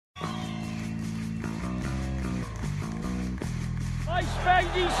My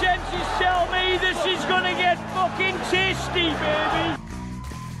spidey senses tell me this is gonna get fucking tasty, baby.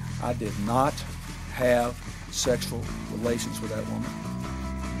 I did not have sexual relations with that woman.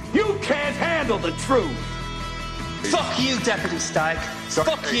 You can't handle the truth. Fuck you, Deputy Stag.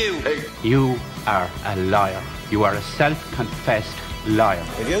 Fuck you. Hey. You are a liar. You are a self-confessed liar.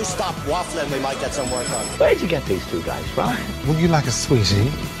 If you stop waffling, we might get some work done. Where'd you get these two guys from? Would you like a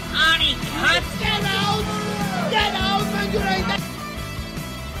sweetie? Arnie, cut! Get out! Get out, man!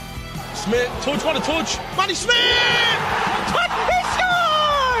 Smith, touch, what a touch! Manny Smith! Touch, he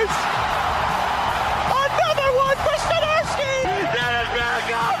scores! Another one for Stadarski! That is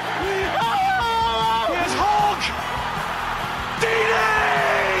back up! Oh! Here's Hawk!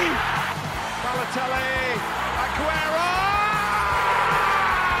 Dini! Balotelli! Aguero!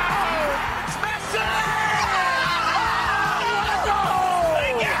 Messi!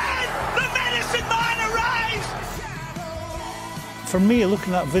 Again! The medicine man arrives! For me,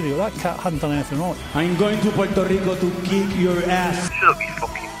 looking at that video, that cat hadn't done anything wrong. I'm going to Puerto Rico to kick your ass. Should be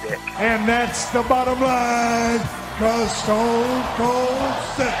fucking dick. And that's the bottom line, cause Stone Cold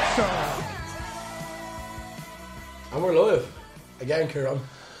said so. And we're live. Again, Kieran.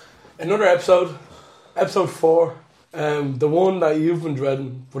 Another episode 4. The one that you've been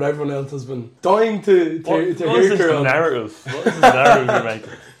dreading, but everyone else has been dying to hear, Kieran. Narrative? What is the narrative you're making?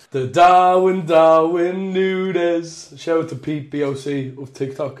 The Darwin Nunez. Shout out to Pete BOC of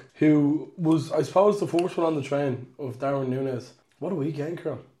TikTok, who was, I suppose, the first one on the train of Darwin Nunez. What a weekend,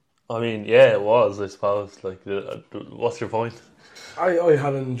 Kieran. I mean, yeah, it was, I suppose. Like, what's your point? I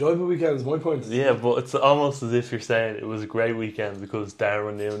had an enjoyable weekend, is my point. Yeah, but it's almost as if you're saying it was a great weekend because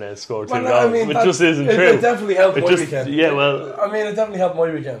Darwin Nunez scored 2 goals, I mean, which just isn't true. It definitely helped my weekend. Yeah, well... I mean, it definitely helped my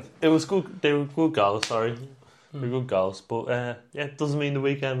weekend. It was good. They were good goals, sorry. They were good goals. But, yeah, it doesn't mean the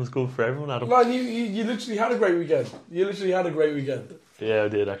weekend was good for everyone, Adam. Man, you literally had a great weekend. Yeah, I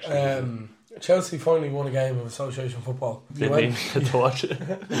did, actually. Chelsea finally won a game of association football. Didn't even get to watch it.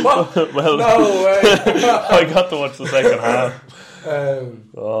 What? Well, no way. I got to watch the second half.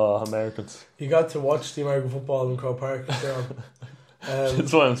 Americans. You got to watch the American football in Croke Park.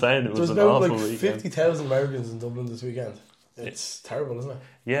 That's what I'm saying. It was an awful weekend. There's about 50,000 Americans in Dublin this weekend. It's terrible, isn't it?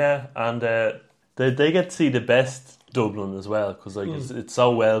 Yeah, and they get to see the best Dublin as well because it's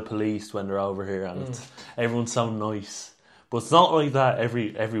so well policed when they're over here and everyone's so nice. But it's not like that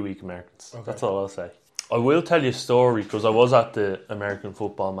every week, Americans. Okay. That's all I'll say. I will tell you a story because I was at the American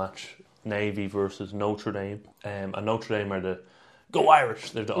football match, Navy versus Notre Dame. And Notre Dame are the Go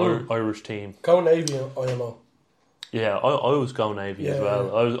Irish. They're the Irish team. Go Navy, IMO. Yeah, I was Go Navy as well.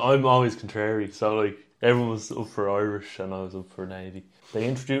 Yeah. I'm always contrary. So like everyone was up for Irish and I was up for Navy. They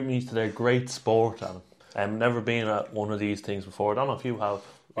introduced me to their great sport, Adam. I've never been at one of these things before. I don't know if you have.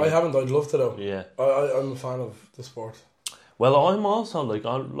 I haven't. I'd love to though. Yeah, I'm a fan of the sport. Well, I'm also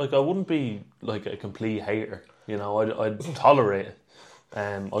I wouldn't be like a complete hater. You know, I'd tolerate it.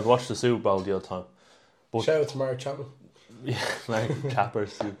 I'd watch the Super Bowl the other time. But shout out to Mark Chapman. Yeah, Mark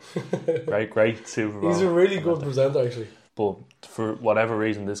Chappers, great Super Bowl. He's a really good presenter, actually. But for whatever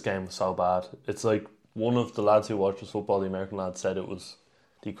reason, this game was so bad. It's like one of the lads who watches football, the American lad, said it was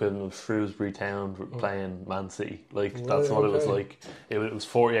the equivalent of Shrewsbury Town playing Man City. Like that's what it was like. It was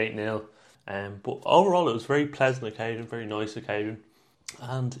 48-0. But overall, it was a very pleasant occasion, very nice occasion,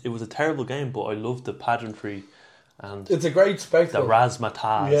 and it was a terrible game. But I loved the pageantry, and it's a great spectacle. The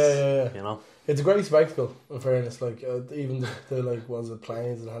razzmatazz, yeah. You know, it's a great spectacle. In fairness, like even the like was it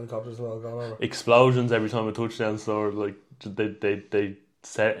planes and helicopters and all gone over. Explosions every time a touchdown scored. Like they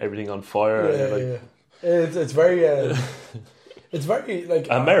set everything on fire. Yeah. It's very. It's very like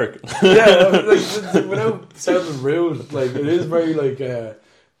American. Without sounding rude, like it is very like.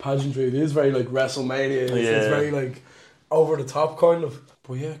 Pageantry. It is very like WrestleMania. It's very like over the top kind of.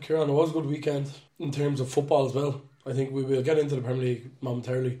 But yeah, Kieran, it was a good weekend in terms of football as well. I think we will get into the Premier League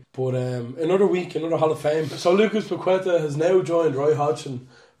momentarily. But another week, another Hall of Fame. So Lucas Paqueta has now joined Roy Hodgson,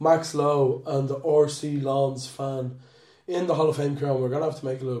 Max Lowe and the RC Lons fan in the Hall of Fame, Kieran. We're going to have to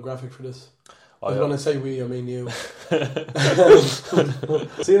make a little graphic for this. I was going to say we, I mean you.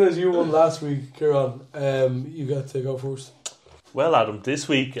 Seeing as you won last week, Kieran, you got to go first. Well, Adam, this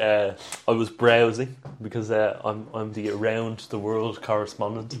week I was browsing because I'm the around the world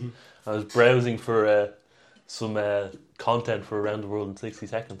correspondent. Mm-hmm. I was browsing for some content for Around the World in 60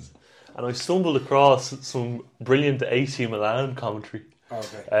 Seconds, and I stumbled across some brilliant AC Milan commentary.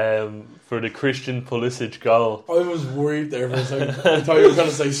 Okay. For the Christian Pulisic goal. I was worried there for a second. I thought you were going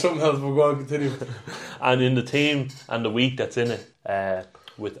to say something else, but go on, continue. And in the team and the week that's in it,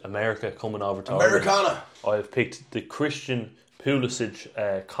 with America coming over to Americana, I've picked the Christian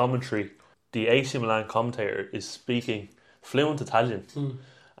Pulisic commentary. The AC Milan commentator is speaking fluent Italian,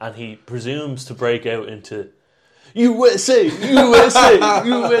 and he presumes to break out into USA, USA,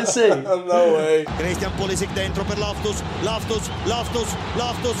 USA. No way. Christian Pulisic dentro per Loftus,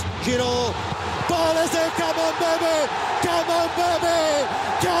 Giroud. Pulisic, come on baby, come on baby,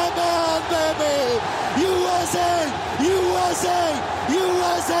 come on baby. USA, USA,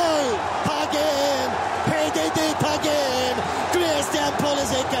 USA. Again, he did it again. Christian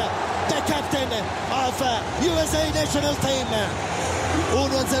Pulisic, the captain of USA national team.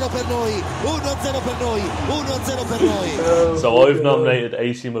 1-0 per noi, 1-0 per noi, 1-0 per noi. So I've nominated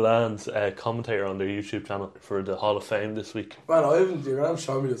AC Milan's commentator on their YouTube channel for the Hall of Fame this week. Man, you're going to have to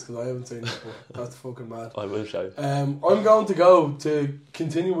show me this because I haven't seen it before. That's fucking bad. I will show you. I'm going to go to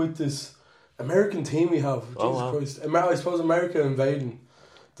continue with this American team we have. Jesus Christ. I suppose America invading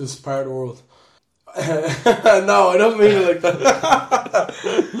this part of the world. No, I don't mean it like that.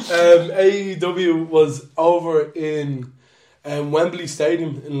 AEW was over in Wembley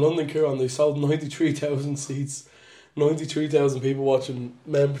Stadium in London, Kieran. They sold 93,000 seats. 93,000 people watching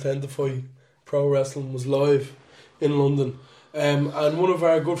men pretend to fight. Pro wrestling was live in London. And one of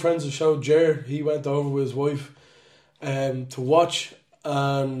our good friends of the show, Jer, he went over with his wife to watch.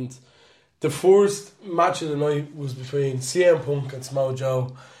 And the first match of the night was between CM Punk and Samoa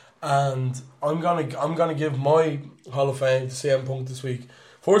Joe. And I'm gonna give my Hall of Fame to CM Punk this week.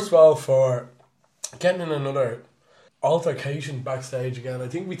 First of all, for getting in another altercation backstage again. I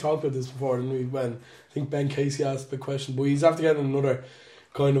think we talked about this before, didn't we? When I think Ben Casey asked the question, but he's after getting another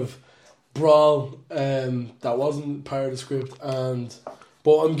kind of brawl that wasn't part of the script.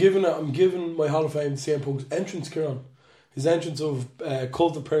 But I'm giving my Hall of Fame to CM Punk's entrance, Kieran. His entrance of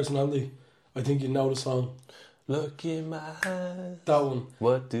Cult of Personality. I think you know the song. Look in my eyes. That one.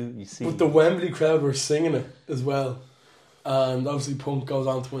 What do you see? But the Wembley crowd were singing it as well. And obviously Punk goes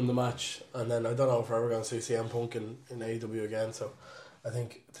on to win the match. And then I don't know if we're ever going to see CM Punk in AEW again. So I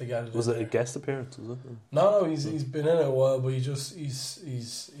think to get it. Was it a guest appearance? Was it? No, he's been in it a while, but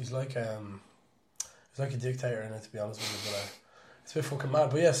he's like a dictator in it, to be honest with you. But it's a bit fucking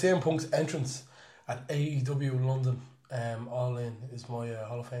mad. But yeah, CM Punk's entrance at AEW London, All In, is my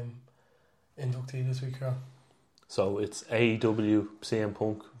Hall of Fame inductee this week, Carl. So it's AEW CM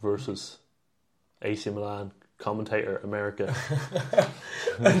Punk versus AC Milan commentator America.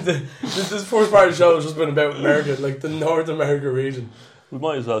 And this first part of the show has just been about America, like the North America region. We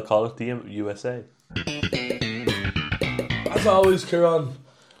might as well call it the USA. As always, Kieran,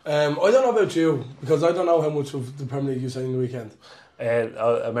 I don't know about you because I don't know how much of the Premier League you've seen in the weekend.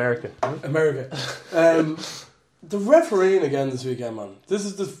 America. The refereeing again this weekend, man. This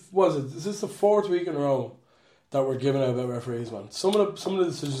is the fourth week in a row that we're giving out about referees, man. Some of the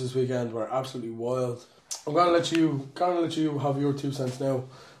decisions this weekend were absolutely wild. I'm gonna let you have your 2 cents now.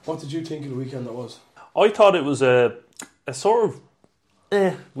 What did you think of the weekend that was? I thought it was a sort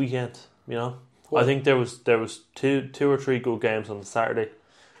of weekend. You know, what? I think there was two or three good games on the Saturday.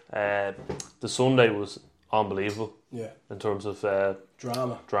 The Sunday was unbelievable. Yeah, in terms of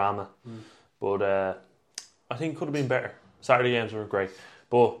drama. But I think it could have been better. Saturday games were great,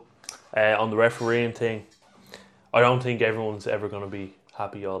 but on the refereeing thing, I don't think everyone's ever going to be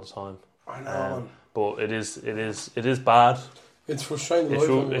happy all the time. I know, but it is bad. It's frustrating.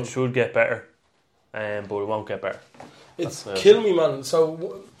 It should get better, but it won't get better. It's killing me, man.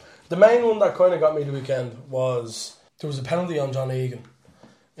 So the main one that kind of got me the weekend was there was a penalty on John Egan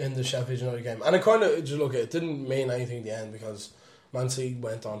in the Sheffield United game, and it kind of it didn't mean anything in the end because Man City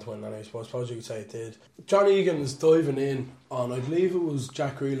went on to win, and I suppose you could say it did. John Egan is diving in on, I believe it was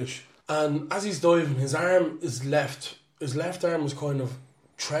Jack Grealish, and as he's diving, his left arm was kind of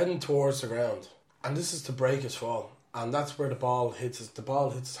treading towards the ground, and this is to break his fall, and that's where the ball hits his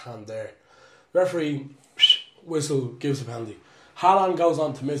hand there. Referee whistle gives the penalty. Haaland goes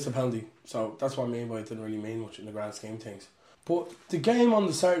on to miss the penalty, so that's what I mean by it didn't really mean much in the grand scheme of things. But the game on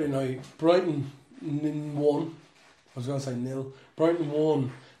the Saturday night, Brighton won. I was going to say 0. Brighton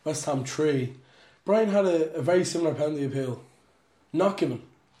 1, West Ham 3. Brighton had a very similar penalty appeal, not given,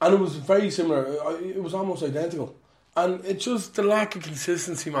 and it was very similar. It was almost identical, and it's just the lack of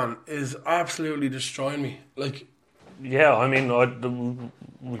consistency, man, is absolutely destroying me. Like, yeah, I mean,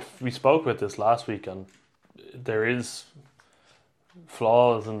 we spoke about this last week, and there is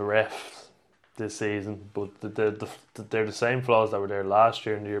flaws in the refs this season, but they're the same flaws that were there last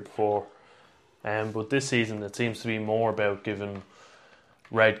year and the year before. But this season it seems to be more about giving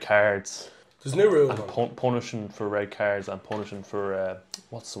red cards. There's new rules. And punishing for red cards and punishing for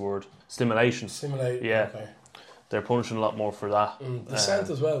what's the word? Stimulation. Yeah. Okay. They're punishing a lot more for that. Dissent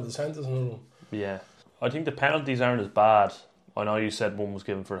as well. Dissent is another one. Yeah. I think the penalties aren't as bad. I know you said one was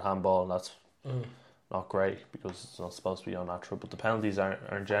given for a handball, and not great because it's not supposed to be unnatural. But the penalties are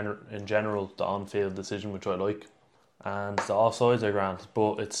in general the on-field decision, which I like, and the offsides are grand.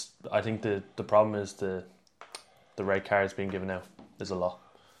 But I think the problem is the red cards being given out is a lot.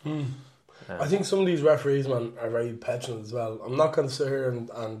 I think some of these referees, man, are very petulant as well. I'm not going to sit here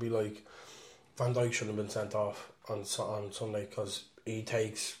and be like, Van Dijk shouldn't have been sent off on Sunday because he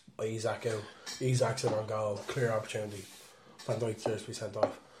takes Isak out. Isak's in on goal, clear opportunity. Van Dijk deserves to be sent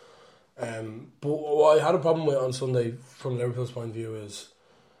off. But what I had a problem with on Sunday from Liverpool's point of view is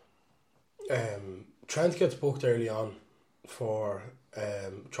Trent gets booked early on for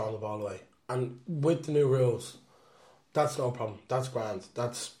throwing the ball away. And with the new rules, that's no problem. That's grand.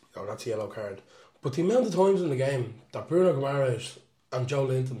 That's a yellow card. But the amount of times in the game that Bruno Guimaraes and Joe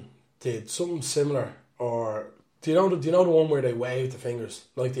Linton did something similar, or do you know the one where they waved the fingers,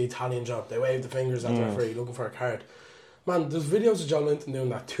 like the Italian job? They waved the fingers at the referee looking for a card. Man, there's videos of Joe Linton doing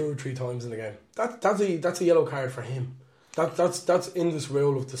that 2 or 3 times in the game. That's a yellow card for him. That's in this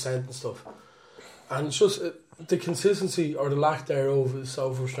rule of dissent and stuff. And it's just the consistency or the lack thereof is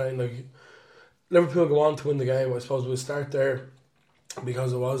so frustrating. Like, Liverpool go on to win the game. I suppose we'll start there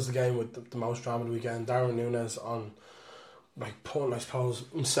because it was the game with the most drama of the weekend. Darwin Nunez on, like, putting, I suppose,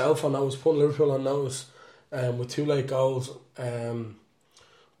 himself on notice, putting Liverpool on notice with 2 late goals. But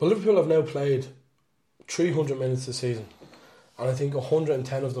Liverpool have now played 300 minutes this season, and I think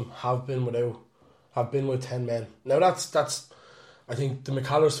 110 of them have been with 10 men. Now that's I think the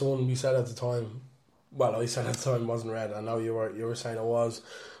McAllister one we said at the time. Well, I said at the time it wasn't red. I know you were saying it was,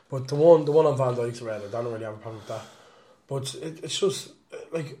 but the one on Van Dijk's red. I don't really have a problem with that. But it's just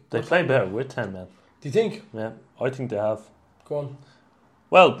like they play better with 10 men. Do you think? Yeah, I think they have. Go on.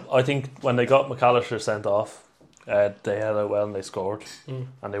 Well, I think when they got McAllister sent off, they held out well and they scored,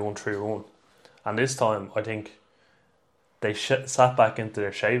 and they won 3-1. And this time, I think they sat back into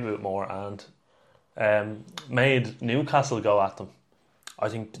their shape a bit more and made Newcastle go at them. I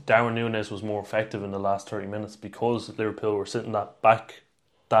think Darwin Nunez was more effective in the last 30 minutes because Liverpool were sitting back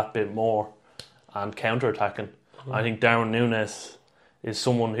that bit more and counter-attacking. I think Darwin Nunez is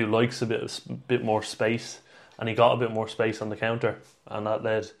someone who likes a bit more space, and he got a bit more space on the counter, and that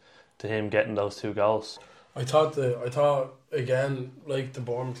led to him getting those 2 goals. I thought again, like the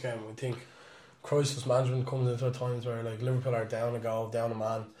Bournemouth game, I think crisis management comes into times where, like, Liverpool are down a goal, down a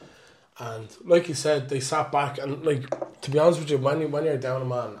man, and like you said, they sat back and, like, to be honest with you, when you're down a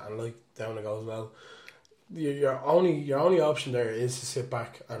man and, like, down a goal as well, your only option there is to sit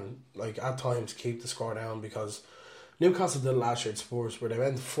back and, like, at times keep the score down, because Newcastle did last year at Spurs where they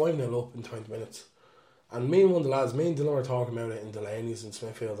went 5-0 up in 20 minutes, and me and Dylan were talking about it in Delaney's in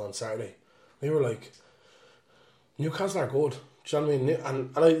Smithfield on Saturday. We were like, Newcastle are good. Do you know what I mean?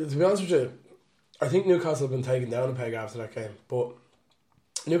 And to be honest with you, I think Newcastle have been taken down a peg after that game, but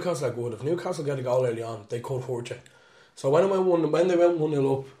Newcastle are good. If Newcastle get a goal early on, they could hurt you. So when they went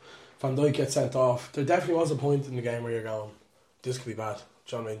 1-0 up, Van Dijk gets sent off, there definitely was a point in the game where you're going, this could be bad.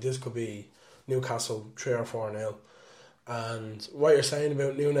 Do you know what I mean? This could be Newcastle 3 or 4-0. And what you're saying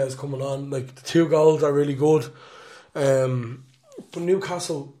about Nunez coming on, like, the 2 goals are really good. But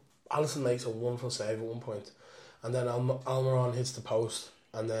Newcastle, Alisson makes a wonderful save at one point, and then Almiron hits the post,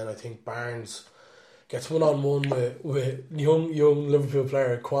 and then I think Barnes gets 1-on-1 with young Liverpool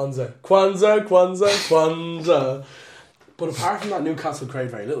player Kwanzaa. But apart from that, Newcastle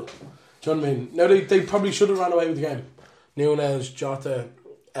create very little. Do you know what I mean? Now they probably should have ran away with the game. Nunez, Jota,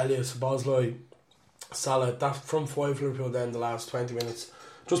 Elliott, Szoboszlai, Salah, that front 5 Liverpool then the last 20 minutes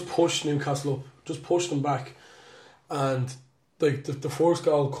just pushed Newcastle up, just pushed them back, and like the first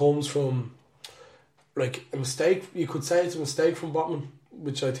goal comes from, like, a mistake. You could say it's a mistake from Botman,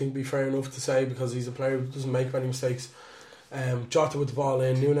 which I think be fair enough to say because he's a player who doesn't make many mistakes. Jota with the ball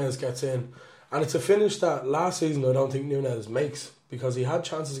in, Nunez gets in, and it's a finish that last season I don't think Nunez makes, because he had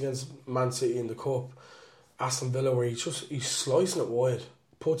chances against Man City in the Cup, Aston Villa, where he's slicing it wide,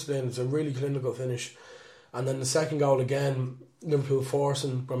 puts it in. It's a really clinical finish. And then the second goal again, Liverpool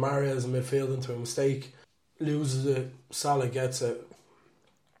forcing Guimaraes in midfield into a mistake, loses it, Salah gets it,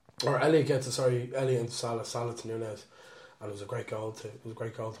 or Elliott gets it, Elliott into Salah to Nunez, and it was a great goal to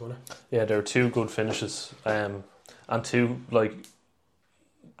win it. Yeah, there were 2 good finishes, and 2, like,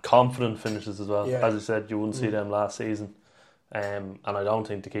 confident finishes as well. Yeah. As you said, you wouldn't see them last season, and I don't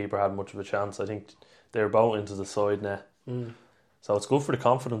think the keeper had much of a chance. I think they were both into the side net, so it's good for the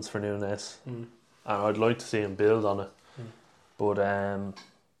confidence for Nunez. And I'd like to see him build on it, but no,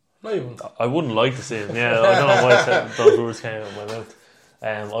 you wouldn't. I wouldn't like to see him. Yeah, I don't know why those words came out of my mouth.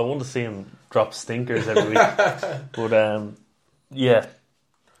 I want to see him drop stinkers every week, but yeah,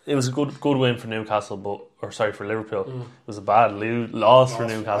 it was a good win for Newcastle. But for Liverpool. It was a bad loss for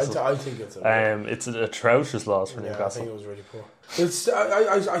Newcastle. I think it's an atrocious loss for Newcastle. I think it was really poor.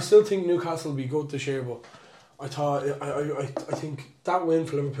 I still think Newcastle will be good this year, but I think that win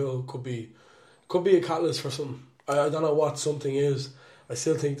for Liverpool could be a catalyst for something. I don't know what something is. I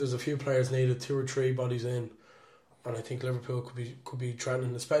still think there's a few players needed, 2 or 3 bodies in, and I think Liverpool could be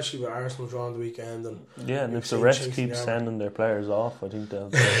trending, especially with Arsenal drawing the weekend. And if the rest keep sending their players off, I think they'll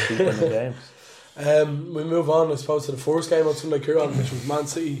keep winning the games. We move on, I suppose, to the first game on Sunday, Kieran, which was Man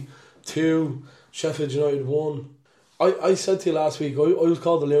City 2, Sheffield United 1. I said to you last week, I was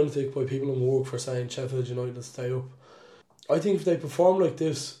called a lunatic by people in work for saying Sheffield United will stay up. I think if they perform like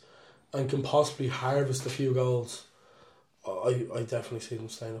this and can possibly harvest a few goals, I definitely see them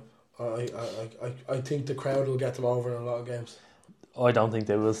staying up. I think the crowd will get them over in a lot of games. I don't think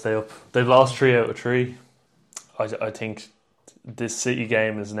they will stay up. They've lost 3 out of 3. I think this City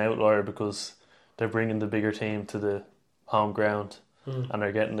game is an outlier because they're bringing the bigger team to the home ground and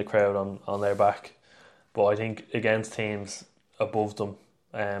they're getting the crowd on their back. But I think against teams above them,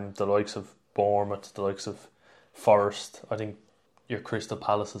 the likes of Bournemouth, the likes of Forest, I think your Crystal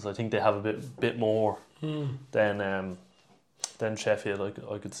Palaces, I think they have a bit more than Sheffield.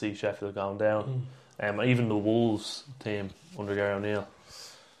 I could see Sheffield going down. Even the Wolves team under Gary O'Neill.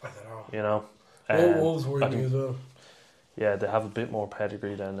 I don't know. Wolves worry me as well. Yeah, they have a bit more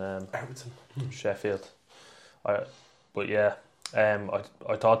pedigree than Everton. Sheffield. I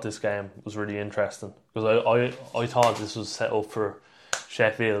thought this game was really interesting because I thought this was set up for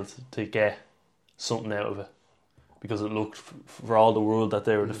Sheffield to get something out of it because it looked for all the world that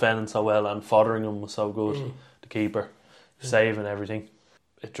they were defending so well and Fotheringham was so good, the keeper, saving everything.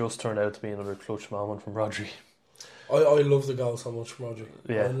 It just turned out to be another clutch moment from Rodri. I love the goal so much from Rodri.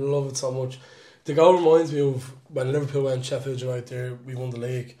 Yeah. I love it so much. The goal reminds me of when Liverpool went Sheffield United there, we won the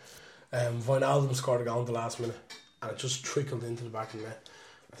league. Wijnaldum scored a goal in the last minute and it just trickled into the back of the net.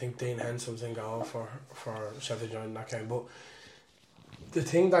 I think Dean Henson was in goal for Sheffield United in that game. But the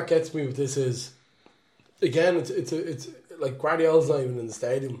thing that gets me with this is, again, it's like Guardiola's not even in the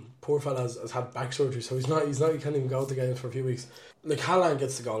stadium. Poor fella has had back surgery, so he can't even go to games for a few weeks. Like Haaland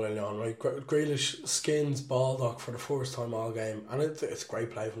gets the goal early on, right? Grealish skins Baldock for the first time all game, and it's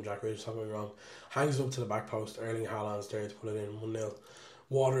great play from Jack Grealish, don't get me wrong. Hangs it up to the back post, Erling Haaland's there to put it in 1-0.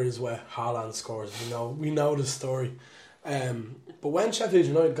 Water is wet, Haaland scores. We know the story. But when Sheffield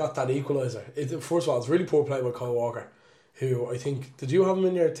United got that equaliser, first of all, it's really poor play by Kyle Walker, who I think, did you have him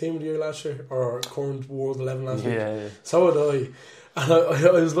in your team of the year last year or current World 11 last week? Yeah. So did I. And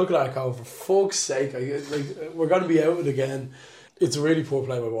I was looking at it going, for fuck's sake, we're going to be out again. It's a really poor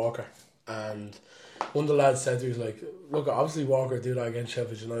play by Walker. And one of the lads said to me, he was like, look, obviously Walker do that against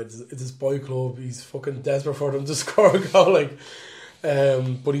Sheffield United. It's his boy club. He's fucking desperate for them to score a goal.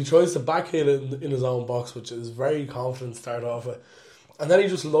 But he tries to backheel it in his own box, which is very confident start off with. And then he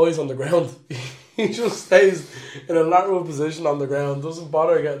just lies on the ground. He just stays in a lateral position on the ground, doesn't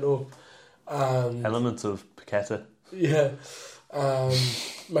bother getting up. Elements of Paqueta. Yeah.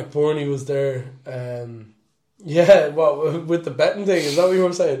 McBurney was there. With the betting thing, is that what you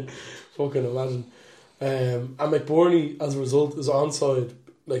were saying? Fucking imagine. And McBurney, as a result, is onside.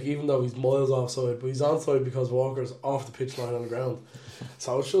 Like, even though he's miles offside, but he's onside because Walker's off the pitch line on the ground.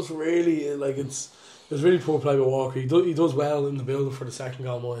 So it's just really it's really poor play by Walker. He does well in the build for the second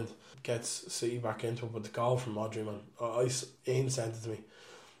goal, mind. Gets City back into it, but the goal from Rodri, man, Ian sent it to me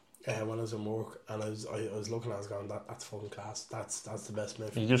when I was in work, and I was looking at it, I was going, that's fucking class. That's the best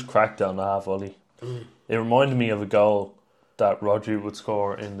midfield. He just cracked down the half volley. It reminded me of a goal that Rodri would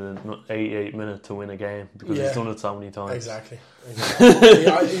score in the 88th minute to win a game because he's done it so many times. Exactly.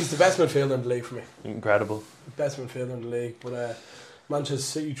 He's the best midfielder in the league for me. Incredible. Best midfielder in the league. But Manchester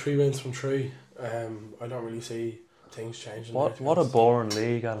City 3 wins from 3. I don't really see things changing. What a boring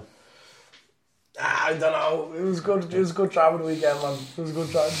league, Adam. I don't know. It was good. It was a good travel the weekend, man. It was a good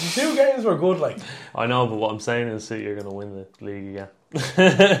travel. The 2 games were good, like. I know, but what I'm saying is City are going to win the league again.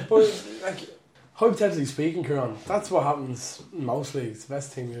 But hypothetically speaking, Kieran, that's what happens in most leagues. The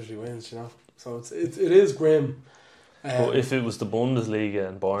best team usually wins, you know. So it is grim. But if it was the Bundesliga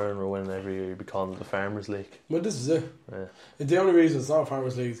and Bayern were winning every year, you'd be calling it the Farmers League. Well, this is it. Yeah. The only reason it's not a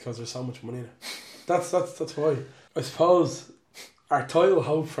Farmers League is because there's so much money in it. That's why. I suppose our title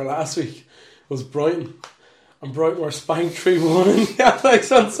hope for last week was Brighton. And Brighton were spanked 3-1 in the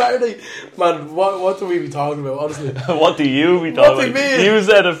Alex on Saturday. Man, what do we be talking about, honestly? What do you be talking about? You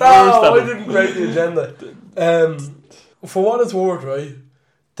said it first. No, I didn't break the agenda. For what it's worth, right,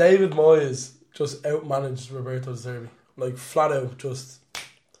 David Moyes just outmanaged Roberto De Zerbi. Like, flat out, just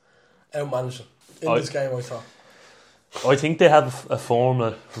outmanaged him. This game, I thought. I think they have a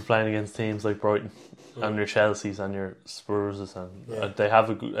formula for playing against teams like Brighton. and your Chelsea's and your Spurs, and they have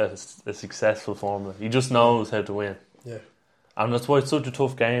a successful formula. He just knows how to win. Yeah. And that's why it's such a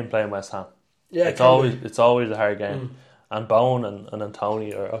tough game playing West Ham. Yeah, it's always a hard game. And Bowen and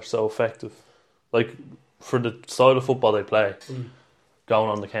Antonio are so effective. Like, for the style of football they play, going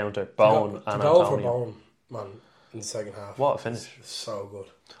on the counter, Bowen and Antonio. For Bowen, man, in the second half. What a finish! It's so good.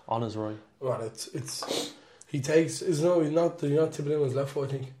 On his right. Man, he takes. He's not tipping in with his left foot,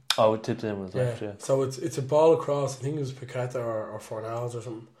 I think. Oh, it tipped in with his left. Yeah. So it's a ball across. I think it was Paqueta or Fornals or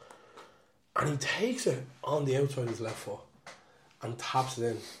something, and he takes it on the outside of his left foot and taps it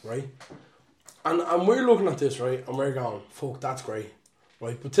in, right? And we're looking at this, right, and we're going, fuck, that's great,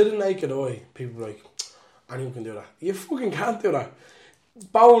 right? But to the naked eye, people are like, anyone can do that. You fucking can't do that.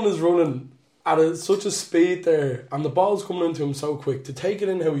 Bowen is running at such a speed there, and the ball's coming into him so quick. To take it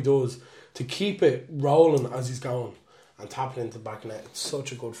in how he does, to keep it rolling as he's going, and tap it into the back of net, it's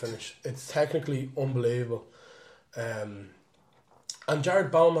such a good finish. It's technically unbelievable. And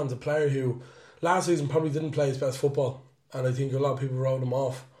Jared Bowenman's a player who last season probably didn't play his best football, and I think a lot of people wrote him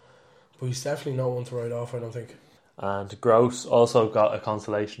off. But he's definitely not one to write off, I don't think. And Gross also got a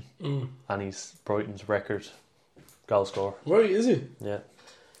consolation, and he's Brighton's record goal scorer. Right, is he? Yeah.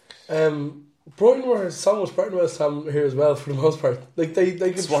 Brighton were so much better than West Ham here as well, for the most part. Like they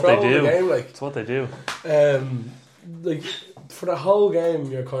could control the game. Like it's what they do. Like for the whole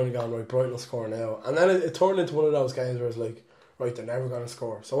game, you're kind of going, right, Brighton will score now, and then it turned into one of those games where it's like, right, they're never going to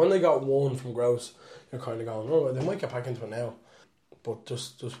score. So when they got one from Gross, you're kind of going, oh, they might get back into it now. But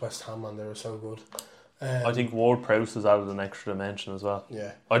just West Ham, man, they were so good. I think Ward-Prowse has added an extra dimension as well.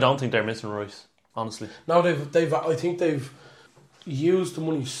 Yeah, I don't think they're missing Rice, honestly. No, I think they've used the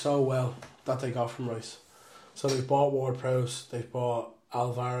money so well that they got from Rice. So they've bought Ward-Prowse, they've bought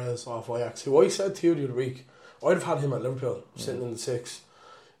Alvarez off Ajax, who I said to you the other week, I'd have had him at Liverpool, sitting in the 6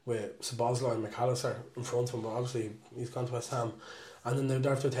 with Szoboszlai and McAllister in front of him, but obviously he's gone to West Ham. And then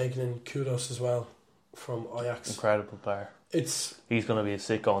they're after taking in Kudos as well from Ajax. Incredible player. He's going to be a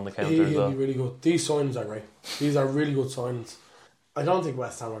sicko on the counter as well. He'll be really good. These signings are great. These are really good signings. I don't think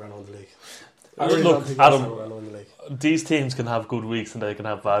West Ham are going to win the league. I really don't think West Ham are going to win the league. These teams can have good weeks and they can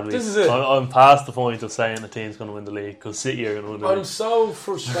have bad weeks. This is it. I'm past the point of saying a team's going to win the league because City are going to win the league. I'm so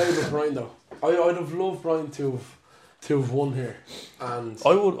frustrated with Brighton though. I'd have loved Brighton to have won here, and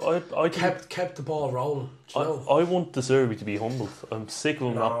I kept the ball rolling. I want De Zerbi to be humbled. I'm sick of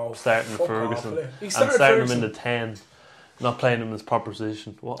him not starting with Ferguson and starting him in the 10, not playing him in his proper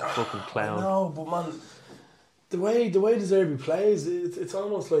position. What a fucking clown! No, but man, the way De Zerbi plays, it's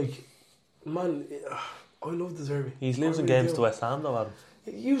almost like, man, I love De Zerbi. He's losing games to West Ham though, Adam.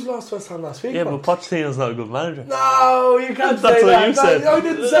 You lost West Ham last week. Yeah, but Pochettino's not a good manager. No, you can't say That's that. what you said. I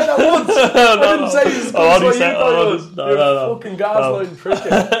didn't say that once. I didn't say he's good. You're fucking gaslighting prick.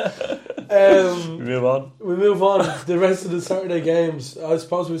 We move on. We move on. The rest of the Saturday games. I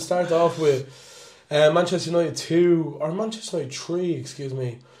suppose we'll start off with Manchester United 2, or Manchester United 3, excuse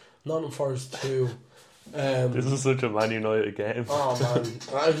me. Nottingham Forest 2. This is such a Man United game. Oh man,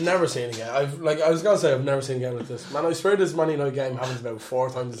 I've never seen a game. I was gonna say I've never seen a game like this. Man, I swear this Man United game happens about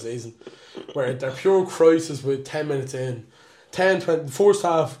 4 times a season, where they're pure crisis with 10 minutes in, 10-20. The first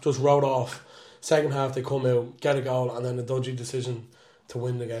half just wrote off. Second half they come out, get a goal, and then a dodgy decision to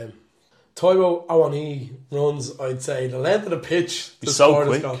win the game. Taiwo Awoniyi runs, I'd say, the length of the pitch. He's so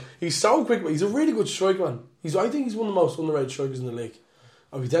quick. He's so quick, but he's a really good striker, man. I think he's one of the most underrated strikers in the league.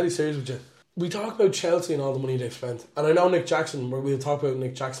 I'll be deadly serious with you. We talk about Chelsea and all the money they've spent, and I know Nick Jackson, we'll talk about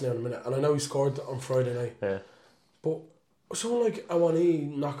Nick Jackson now in a minute, and I know he scored on Friday night. Yeah. But someone like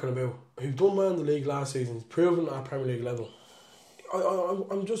Awoniyi knocking about, who done well in the league last season, he's proven at Premier League level.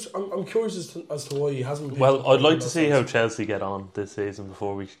 I'm curious as to why he hasn't been. Well, I'd like to see how Chelsea get on this season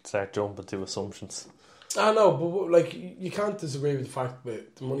before we start jumping to assumptions. I know, but like, you can't disagree with the fact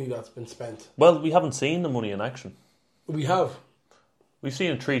that the money that's been spent. Well, we haven't seen the money in action. We have. We've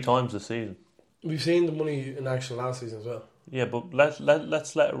seen it 3 times this season. We've seen the money in action last season as well. Yeah, but let's let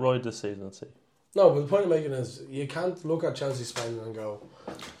it ride this season and see. No, but the point I'm making is you can't look at Chelsea spending and go,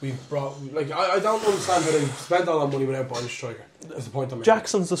 we've brought, like, I don't understand how they spent all that money without buying a striker. That's the point I'm making.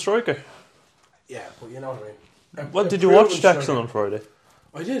 Jackson's the striker. Yeah, but you know what I mean. Well, did you watch Jackson on Friday?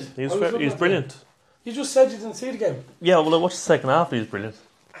 I did. He's brilliant. You just said you didn't see the game. Yeah, well, I watched the second half and he was brilliant.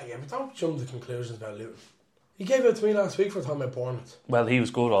 Yeah, but don't jump to conclusions about Luton. He gave it to me last week for talking about Bournemouth. Well, he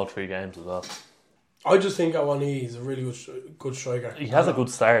was good all 3 games as well. I just think Awoniyi is a really good striker. He has a good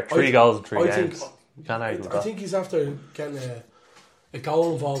start. 3 goals in 3 games. You can't argue with that. I think he's after getting a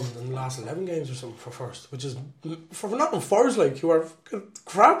goal involved in the last 11 games or something for first, which is for Nottingham Forest, like, who are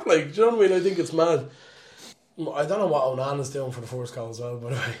crap, like, do you know what I mean? I think it's mad. I don't know what Onana's doing for the first goal as well, by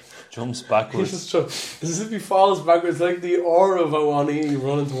the way. Jumps backwards. It's as if he falls backwards, like the aura of Onana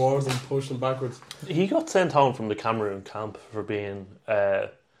running towards him, pushing backwards. He got sent home from the Cameroon camp for being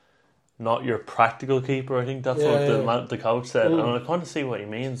not your practical keeper. I think that's what the coach said. And I kind of see what he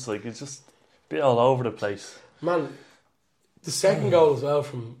means. Like, he's just a bit all over the place. Man, the second goal as well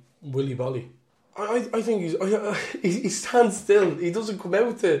from Willy Bolly. I think he stands still. He doesn't come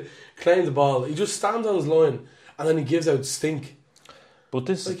out to claim the ball. He just stands on his line and then he gives out stink. But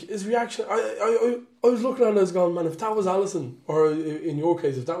this, like, his reaction, I was looking at it going, man, if that was Alisson, or in your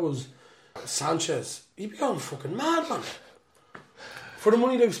case, if that was Sanchez, he'd be going fucking mad, man. For the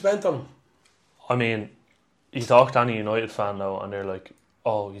money they've spent on him. I mean, you talk to any United fan though, and they're like,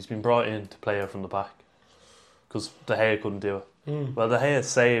 "Oh, he's been brought in to play out from the back because De Gea couldn't do it." Well, De Gea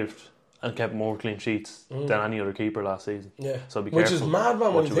saved and kept more clean sheets than any other keeper last season. Yeah, so be which careful. is mad,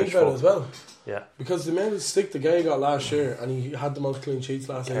 man, when you think about it as well. Yeah, because the amount of stick the guy got last year, and he had the most clean sheets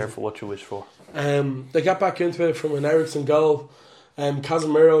last season. Careful what you wish for. They got back into it from an Eriksen goal.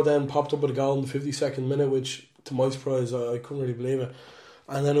 Casemiro then popped up with a goal in the 52nd minute, which, to my surprise, I couldn't really believe it.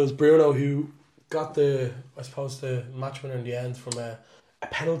 And then it was Bruno who got the match winner in the end from a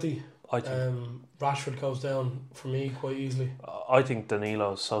penalty. I think Rashford goes down for me quite easily. I think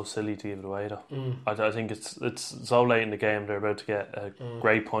Danilo is so silly to give it away though. I think it's so late in the game, they're about to get a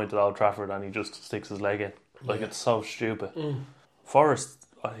great point at Old Trafford and he just sticks his leg in. Like, it's so stupid. Forest,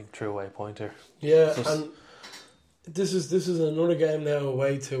 I think, threw away a point here. Yeah, and this is another game now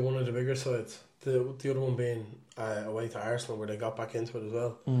away to one of the bigger sides. The other one being away to Arsenal, where they got back into it as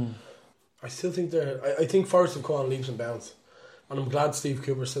well. I still think I think Forest have come on leaps and bounds, and I'm glad Steve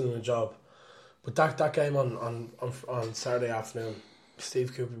Cooper's still in the job. But that game on Saturday afternoon,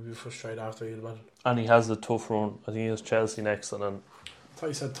 Steve Cooper would be frustrated after, you'd imagine. And he has the tough run. I think he has Chelsea next, and then I thought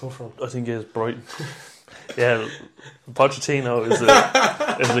you said tough run. I think he has Brighton. Yeah, Pochettino is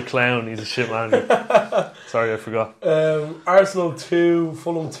a clown. He's a shit manager. Sorry, I forgot. Arsenal 2,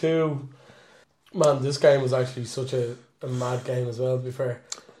 Fulham 2. Man, this game was actually such a mad game as well, to be fair.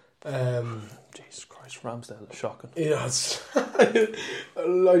 Jesus Christ, Ramsdale is shocking. Yeah, I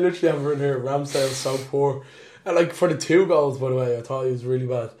literally have written here, Ramsdale's so poor. And like, for the 2 goals, by the way, I thought he was really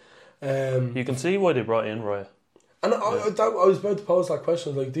bad. You can see why they brought in Raya. And I was about to pose that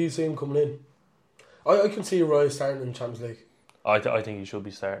question, like, do you see him coming in? I can see Raya starting in the Champions League. I think he should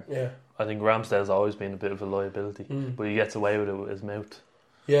be starting. Yeah. I think Ramsdale's always been a bit of a liability, but he gets away with it with his mouth.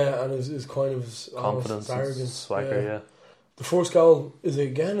 Yeah, and his kind of confidence, arrogance, swagger. Yeah. The first goal is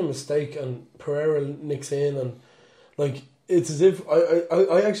again a mistake, and Pereira nicks in, and like, it's as if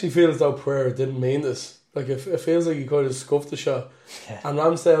I actually feel as though Pereira didn't mean this. Like, it feels like he kind of scuffed the shot, and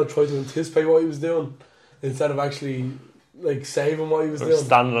Ramsdale tried to anticipate what he was doing instead of actually like saving what he was doing.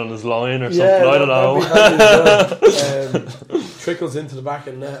 Standing on his line or something. I don't know. Trickles into the back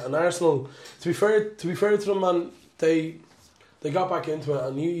of the net, and Arsenal, to be fair to them, man, they got back into it.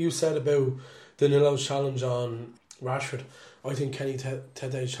 And you said about Danilo's challenge on Rashford. I think Kenny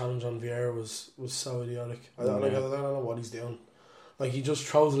Tete's challenge on Vieira was so idiotic. I don't know what he's doing. Like, he just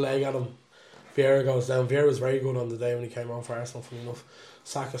throws a leg at him. Vieira goes down. Vieira was very good on the day when he came on for Arsenal, funny enough.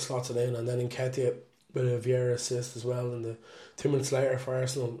 Saka slots it in, and then Nketiah with a Vieira assist as well in the 2 minutes later for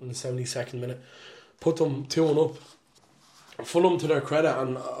Arsenal in the 72nd minute. Put them 2-1 up. Fulham, to their credit,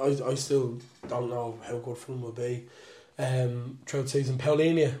 and I still don't know how good Fulham will be throughout the season.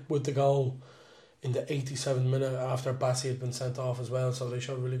 Paulinho with the goal in the 87th minute after Bassi had been sent off as well, so they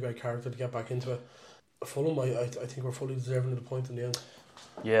showed really great character to get back into it. Fulham, I think we're fully deserving of the point in the end.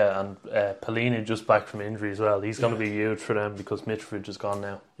 Yeah, and Paulinho just back from injury as well. He's going to be huge for them because Mitrovic is gone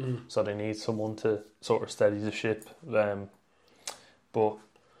now, so they need someone to sort of steady the ship. But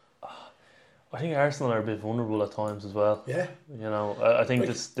I think Arsenal are a bit vulnerable at times as well. Yeah, you know, I think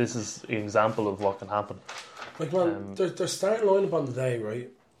like, this is an example of what can happen. Like, man, they're starting lineup on the day, right?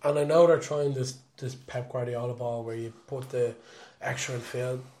 And I know they're trying this Pep Guardiola ball where you put the extra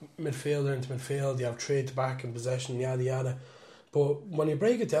midfielder into midfield, you have 3 at the back in possession, yada yada. But when you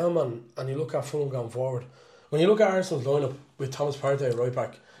break it down, man, and you look at Fulham going forward, when you look at Arsenal's lineup with Thomas Partey at right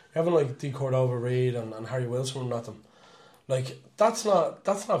back, you're having like D. Cordova-Reid and Harry Wilson running at them. Like, that's not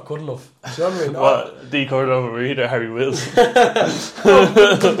good enough. Do you know what I mean? What, D. Cordova-Reid or Harry Wilson?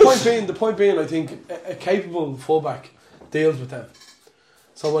 the point being, I think a capable fullback deals with them.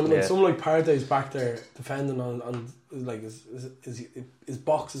 So when someone like Partey's back there defending on like his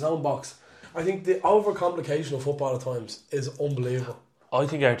box, his own box, I think the overcomplication of football at times is unbelievable. I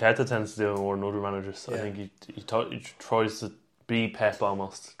think Arteta tends to do it more than other managers. I think he tries to be Pep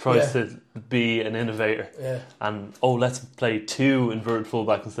almost. Tries to be an innovator. Yeah. And let's play 2 inverted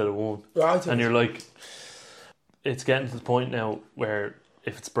fullback instead of 1. Right. And you're like, it's getting to the point now where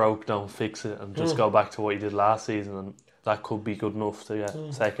if it's broke, don't fix it and just go back to what you did last season, and that could be good enough to get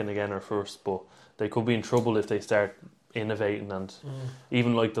second again or first. But they could be in trouble if they start innovating and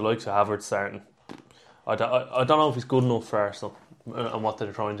even like the likes of Havertz starting. I don't know if he's good enough for Arsenal and what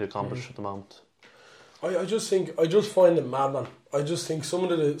they're trying to accomplish at the moment. I just find it madman. I just think some of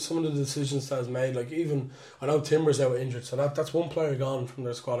the decisions that is made, like even I know Timber's out injured, so that's one player gone from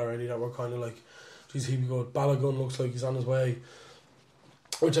their squad already that we're kind of like, geez, he'd be good. Balogun looks like he's on his way,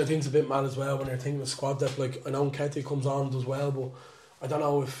 which I think is a bit mad as well when you're thinking of squad depth. Like I know Nketiah comes on, does well, but I don't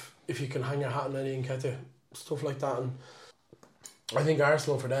know if you can hang your hat on any Nketiah, stuff like that. And I think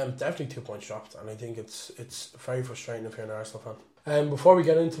Arsenal, for them, definitely 2 points dropped, and I think it's very frustrating if you're an Arsenal fan. Before we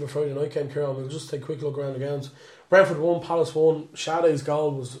get into the Friday night game, Kieran, we'll just take a quick look around the games. Brentford 1, Palace 1. Shade's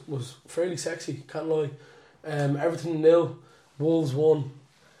goal was fairly sexy, can't lie. Everton 0, Wolves 1.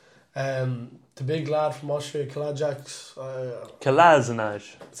 The big lad from Austria, Kolasinac.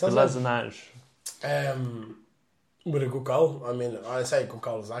 With a good goal. I mean, I say good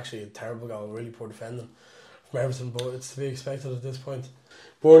goal, is actually a terrible goal, really poor defending from Everton, but it's to be expected at this point.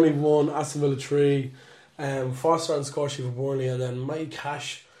 Burnley 1, Aston Villa 3. Foster and Scorsese for Burnley, and then Mighty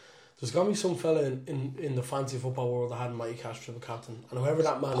Cash. There's got to be some fella in the fancy football world that had Mighty Cash triple captain, and whoever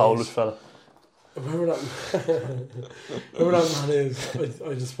that man Polish is, fella. whoever that man is,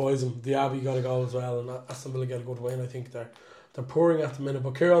 I despise him. Diaby got a goal as well, and Aston Villa get a good win. I think they're pouring at the minute.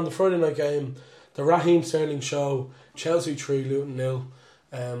 But Kieran, on the Friday night game, the Raheem Sterling show, Chelsea 3, Luton 0.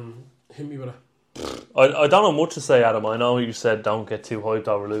 Hit me with it. I don't know much to say, Adam. I know you said don't get too hyped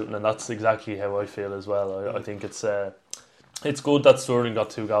over Luton, and that's exactly how I feel as well. I think it's good that Sterling got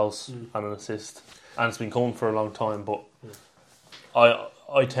 2 goals and an assist, and it's been coming for a long time. But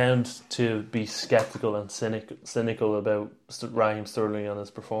I tend to be sceptical and cynical about Raheem Sterling and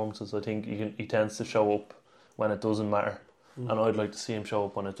his performances. I think he tends to show up when it doesn't matter, and I'd like to see him show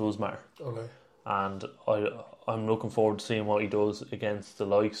up when it does matter. Okay. And I'm looking forward to seeing what he does against the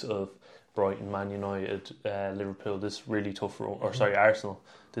likes of Brighton, Man United, Liverpool, this really tough run, Arsenal,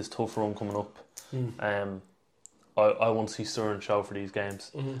 this tough run coming up. I want to see Sterling show for these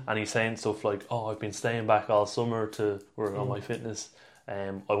games. And he's saying stuff like, I've been staying back all summer to work on my fitness.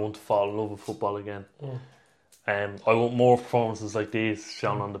 I want to fall in love with football again. I want more performances like these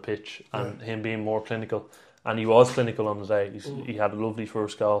shown on the pitch, and him being more clinical. And he was clinical on the day. He had a lovely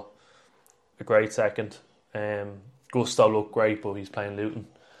first goal, a great second. Gusto looked great, but he's playing Luton.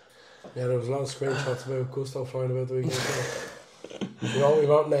 Yeah, there was a lot of screenshots about Gusto flying about the weekend. We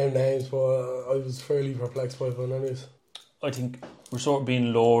won't name names, but I was fairly perplexed by it anyways. I think we're sort of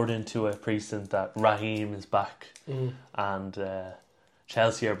being lured into a precedent that Raheem is back and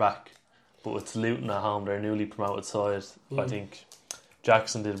Chelsea are back, but it's Luton at home, their newly promoted side. I think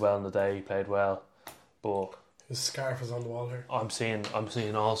Jackson did well on the day, he played well, but his scarf is on the wall here. I'm seeing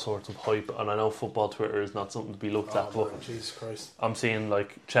all sorts of hype, and I know football Twitter is not something to be looked at, but Jesus Christ, I'm seeing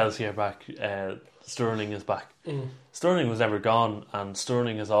like Chelsea are back, Sterling is back. Sterling was never gone, and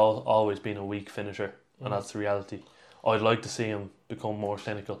Sterling has always been a weak finisher, and that's the reality. I'd like to see him become more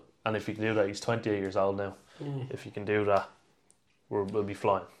clinical, and if he can do that, he's 28 years old now. If he can do that, we'll be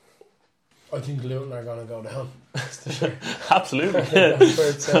flying. I think Luton are going to go down. Absolutely, yeah.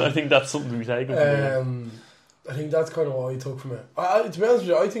 I think that's something to be taken from him. I think that's kind of what I took from it. To be honest with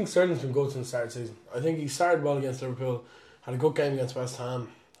you, I think Sterling's been good since the start of the season. I think he started well against Liverpool, had a good game against West Ham,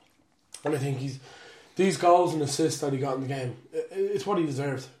 and I think these goals and assists that he got in the game, it's what he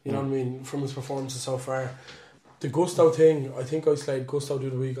deserved. You know what I mean, from his performances so far. The Gusto thing, I think I slayed Gusto the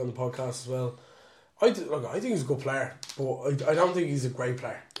other week on the podcast as well. I think he's a good player, but I don't think he's a great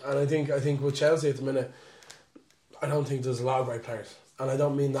player. And I think with Chelsea at the minute, I don't think there's a lot of great players. And I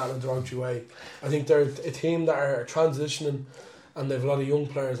don't mean that in a derogatory way. I think they're a team that are transitioning, and they have a lot of young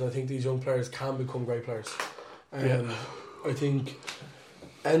players, and I think these young players can become great players. I think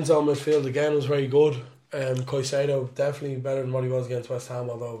Enzo midfield again was very good. Caicedo definitely better than what he was against West Ham,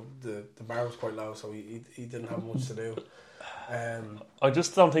 although the bar was quite low, so he didn't have much to do. I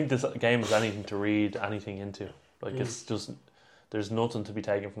just don't think this game is anything to read anything into. Like it's just, there's nothing to be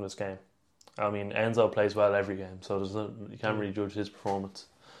taken from this game. I mean, Enzo plays well every game, so you can't really judge his performance.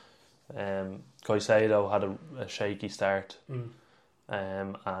 Caicedo had a shaky start,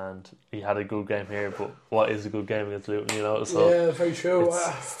 and he had a good game here. But what is a good game against Luton? You know, so yeah, very true.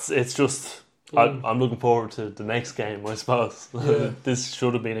 It's just I'm looking forward to the next game, I suppose. Yeah. This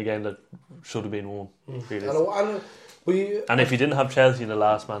should have been a game that should have been won. And if you didn't have Chelsea in the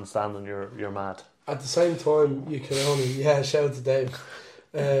last man standing, you're mad. At the same time, you can only shout out to Dave.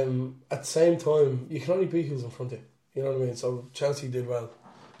 At the same time, you can only beat who's in front of you. You know what I mean? So Chelsea did well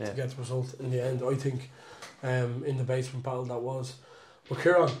to get the result in the end. I think in the basement battle that was. But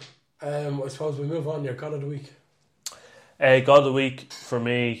Kieran, I suppose we move on. Your God of the Week. God of the Week, for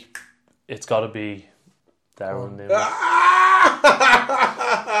me, it's got to be Darwin Nunez.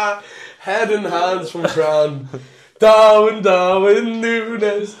 Head and hands from Fran. Darwin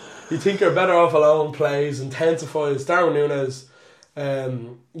Nunez. You think you're better off alone, plays, intensifies. Darwin Nunez.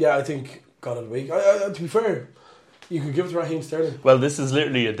 I think God of the Week. To be fair, you could give it to Raheem Sterling. Well, this is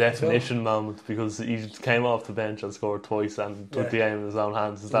literally a definition moment because he came off the bench and scored twice and took the game in his own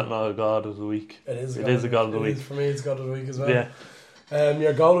hands. Is that not a God of the Week? It is. It is a God of the Week. For me, it's God of the Week as well. Yeah.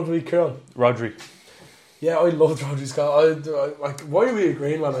 Your goal of the week, Kieran? Rodri. Yeah, I loved Rodri's goal. Why are we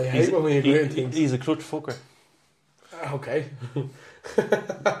agreeing, man? I hate when we agree on things. He's a clutch fucker. Okay.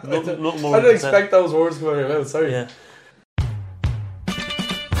 Not more I didn't expect those words coming out of your mouth, sorry. Yeah.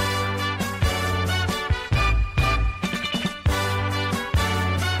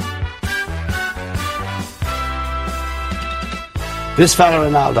 This fella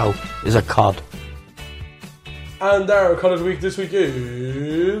Ronaldo is a cod. And our cod of the week this week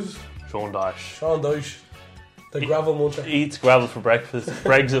is Sean Dyche. Sean Dyche, the gravel muncher. He eats gravel for breakfast.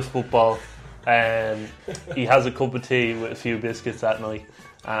 Brexit football. He has a cup of tea with a few biscuits at night,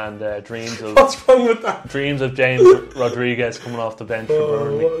 and dreams of what's wrong with that? Dreams of James Rodriguez coming off the bench for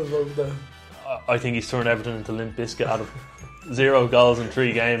Burnley. What is wrong with that? I think he's turned Everton into Limp Bizkit out of 0 goals in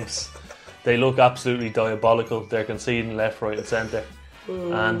 3 games. They look absolutely diabolical. They're conceding left, right, and centre.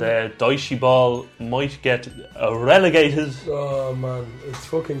 And Dyche ball might get relegated. Oh man, it's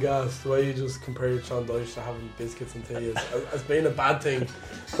fucking gas. The way you just compared Sean Dyche to having biscuits and tea as being a bad thing.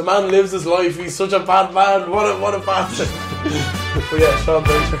 The man lives his life. He's such a bad man. What a bad thing. But yeah, Sean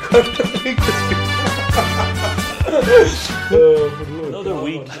Dyche. Another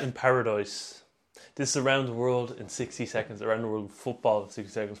week in paradise. This is around the world in 60 seconds. Around the world football in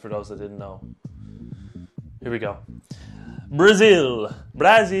 60 seconds for those that didn't know. Here we go. Brazil,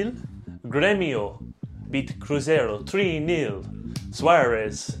 Grêmio beat Cruzeiro 3-0.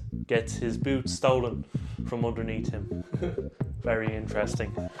 Suarez gets his boots stolen from underneath him. Very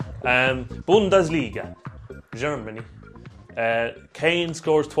interesting. Bundesliga, Germany. Kane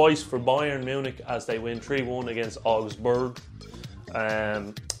scores twice for Bayern Munich as they win 3-1 against Augsburg.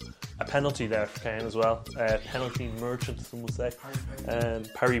 A penalty there for Kane as well. Penalty merchant, some would say.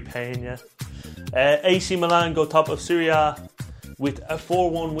 Parry Payne, yeah. AC Milan go top of Serie A with a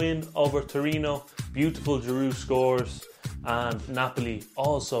 4-1 win over Torino. Beautiful Giroud scores. And Napoli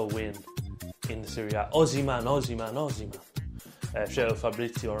also win in the Serie A. Osimhen. Shout out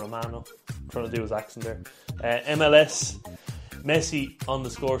Fabrizio Romano. Trying to do his accent there. MLS. Messi on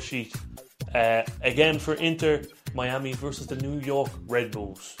the score sheet. Again for Inter Miami versus the New York Red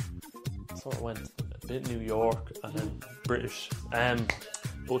Bulls. So it went a bit New York and then British.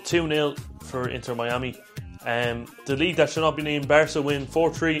 But 2-0 for Inter Miami. The league that should not be named, Barca win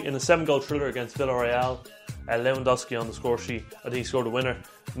 4-3 in a 7-goal thriller against Villarreal. Lewandowski on the score sheet. I think he scored a winner.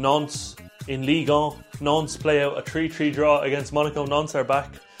 Nantes in Ligue 1. Nantes play out a 3-3 draw against Monaco. Nantes are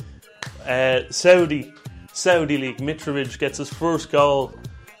back. Saudi League. Mitrovic gets his first goal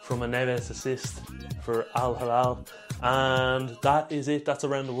from a Nunez assist for Al Hilal. And that is it. That's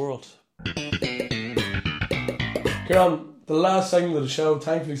around the world. Kieran, the last segment of the show,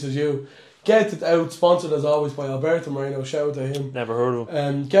 thankfully, says you. Get It Out, sponsored as always by Alberto Moreno. Shout out to him. Never heard of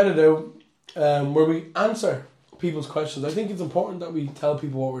him. Get It Out, where we answer people's questions. I think it's important that we tell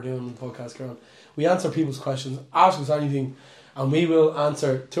people what we're doing on the podcast, Kieran. We answer people's questions, ask us anything, and we will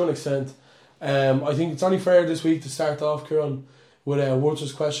answer to an extent. I think it's only fair this week to start off, Kieran, with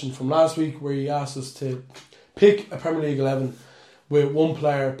Walter's question from last week, where he asked us to pick a Premier League 11 with one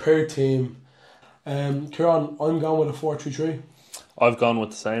player per team. Kieran, I'm going with a 4-3-3. I've gone with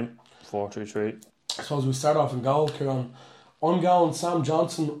the same 4-3-3. I suppose we start off in goal, Kieran. I'm going Sam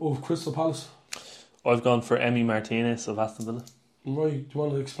Johnson of Crystal Palace. I've gone for Emi Martinez of Aston Villa. Why? Do you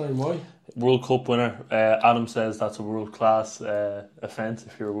want to explain why? World Cup winner. Adam says that's a world class offence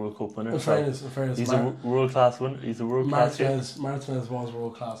if you're a World Cup winner. In fairness, he's a world class winner. He's a world class. Martinez was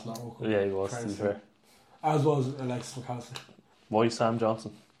world class, not World Cup. Yeah, he was. To be fair. As was Alexis McAllister. Why Sam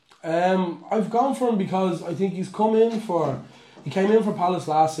Johnson? I've gone for him because I think he came in for Palace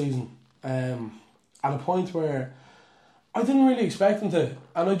last season at a point where I didn't really expect him to,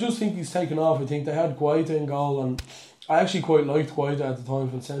 and I just think he's taken off. I think they had Guaita in goal, and I actually quite liked Guaita at the time,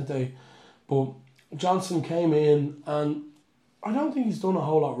 Vincente, but Johnson came in, and I don't think he's done a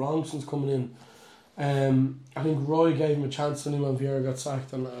whole lot wrong since coming in. I think Roy gave him a chance only when Vieira got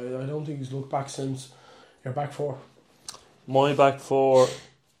sacked, and I don't think he's looked back since. Your back four? My back four,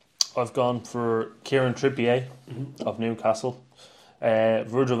 I've gone for Kieran Trippier of Newcastle,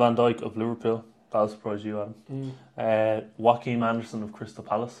 Virgil van Dijk of Liverpool, That'll surprise you, Adam. Joaquin Anderson of Crystal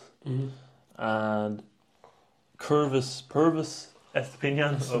Palace. And Purvis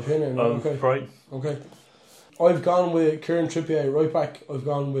Estepinian of Brighton. Okay. I've gone with Kieran Trippier right back. I've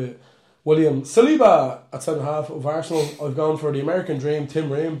gone with William Saliba at centre half of Arsenal. I've gone for the American Dream,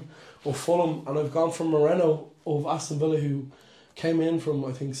 Tim Ream of Fulham, and I've gone for Moreno of Aston Villa, who came in from,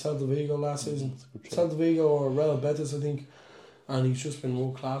 I think, Celta Vigo last season. Celta Vigo or Real Betis, I think. And he's just been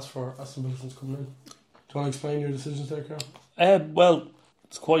world class for Aston Villa since coming in. Do you want to explain your decisions there, Carl? Well,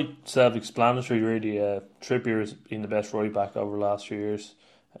 it's quite self-explanatory, really. Trippier has been the best right back over the last few years.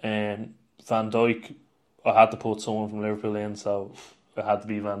 Van Dijk, I had to put someone from Liverpool in, so it had to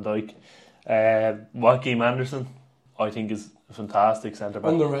be Van Dijk. Joaquin Anderson, I think, is a fantastic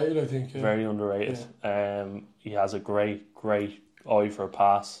centre-back. Underrated, I think. Yeah. Very underrated. Yeah. He has a great eye for a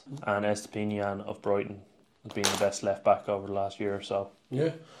pass. And Estepinian of Brighton has been the best left-back over the last year or so.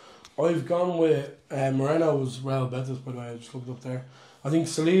 Yeah. I've gone with Moreno was Real Betis, by the way. I just looked up there. I think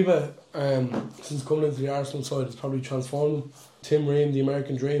Saliba, since coming into the Arsenal side, has probably transformed him. Tim Ream, the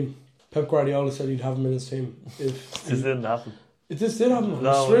American Dream. Pep Guardiola said he'd have him in his team. This didn't happen. This did happen, man.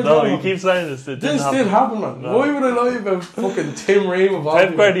 No, you keep saying this. It didn't happen. Did happen, man. No. Why would I lie about fucking Tim Ream of all?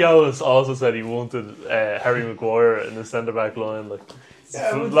 Pep Guardiola also said he wanted Harry Maguire in the centre back line. Like,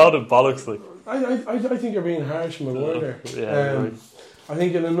 a lot of bollocks. Like, I think you're being harsh on Maguire there. Yeah, right. I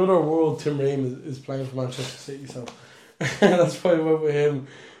think in another world, Tim Ream is playing for Manchester City, so that's why I went with him.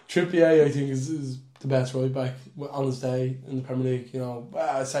 Trippier, I think, is the best right back on his day in the Premier League. You know,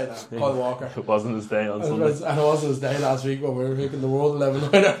 I say that. Kyle Walker. It wasn't his day on Sunday. And it wasn't his day last week when we were picking the World 11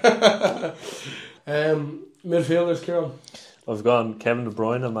 midfielders, Kieran. I've gone Kevin De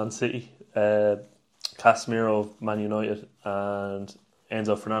Bruyne of Man City, Casemiro of Man United, and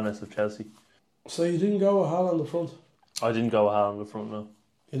Enzo Fernandez of Chelsea. So you didn't go with Haaland in the front? I didn't go with Haaland in the front, no.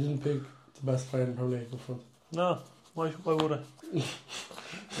 You didn't pick the best player in the Premier League in the front? No. Why would I?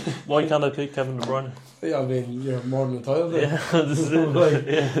 Why can't I pick Kevin De Bruyne? Yeah, I mean, you're more than entitled to. Yeah, this is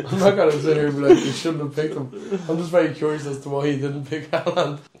it. I'm not going to sit here and be like, you shouldn't have picked him. I'm just very curious as to why he didn't pick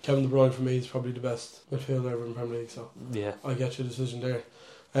Haaland. Kevin De Bruyne for me is probably the best midfielder ever in the Premier League, so yeah, I get your decision there.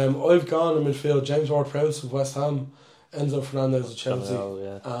 I've gone in midfield James Ward-Prowse of West Ham, Enzo Fernandez of Chelsea,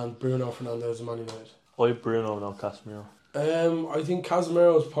 and Bruno Fernandes of Man United. Why Bruno, not Casemiro? I think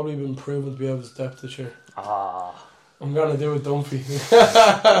Casemiro has probably been proven to be of his depth this year. I'm gonna do it, Dunphy.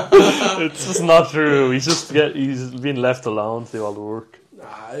 It's just not true. He's been left alone to do all the work.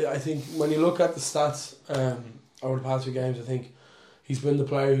 I think when you look at the stats over the past few games, I think he's been the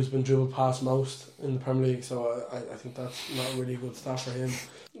player who's been dribbled past most in the Premier League. So I think that's not a really good stat for him.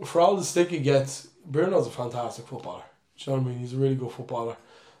 For all the stick he gets, Bruno's a fantastic footballer. Do you know what I mean? He's a really good footballer.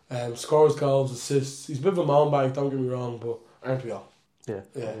 Scores goals, assists. He's a bit of a man bag, don't get me wrong, but aren't we all? Yeah.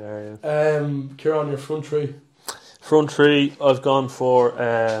 Kieran, your front three. Front three, I've gone for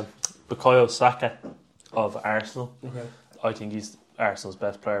Bukayo Saka of Arsenal. Okay. I think he's Arsenal's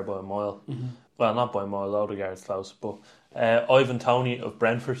best player by a mile. Mm-hmm. Well, not by a mile, Odegaard's close. But Ivan Toney of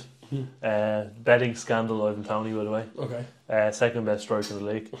Brentford. Mm-hmm. Betting scandal, Ivan Toney, by the way. Okay. Second best striker in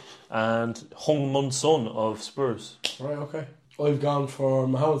the league. And Heung-min Son of Spurs. Right, okay. I've gone for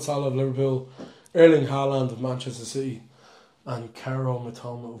Mohamed Salah of Liverpool, Erling Haaland of Manchester City, and Karo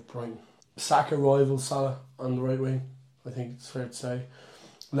Mitoma of Brighton. Saka rivals Salah on the right wing, I think it's fair to say.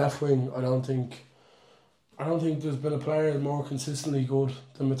 Left wing, I don't think there's been a player more consistently good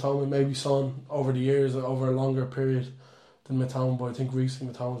than Mitoma. Maybe Son over the years, over a longer period than Mitoma, but I think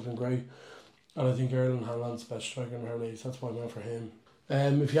recently Mitoma's been great. And I think Erling Haaland's the best striker in the Premier League, so that's why I went for him.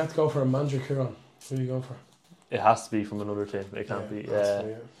 If you had to go for a manager, Kieran, who are you going for? It has to be from another team. It can't be.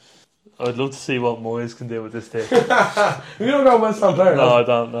 I'd love to see what Moyes can do with this team. You don't go West Ham player? No, I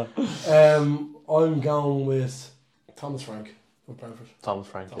don't know. I'm going with Thomas Frank of Brentford. Thomas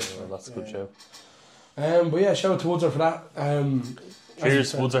Frank, that's a good show. But yeah, shout out to Woodser for that.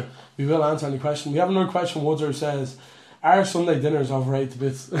 Cheers, Woodser. We will answer any question. We have another question. Woodser says, "Are Sunday dinners overrated to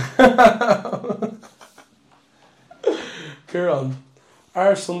bits?" Kieran,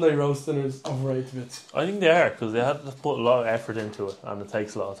 are Sunday roast dinners overrated to bits? I think they are, because they had to put a lot of effort into it and it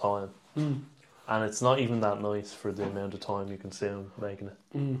takes a lot of time. And it's not even that nice for the amount of time you consume making it.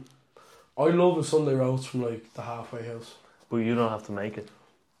 I love a Sunday roast from like the halfway house. But you don't have to make it.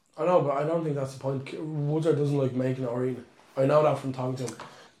 I know, but I don't think that's the point. Woodser doesn't like making it or eating it. I know that from talking to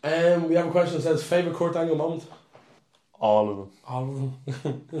him. We have a question that says, favourite Kurt Angle moment? All of them. All of them.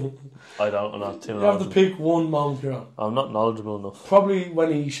 I'm not too knowledgeable. You have to pick one moment, Kieran. I'm not knowledgeable enough. Probably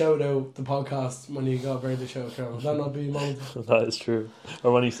when he shouted out the podcast when he got ready to show Kieran. Would that not be a moment? That is true.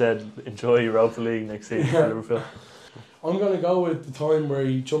 Or when he said, enjoy Europa League next season for Liverpool. I'm going to go with the time where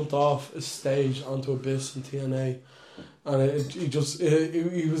he jumped off a stage onto Abyss in TNA, and he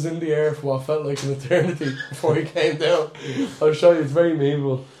was in the air for what felt like an eternity before he came down. I'll show you, it's very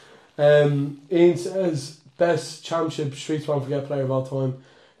memeable. Ian says, best championship Streets Won't Forget player of all time.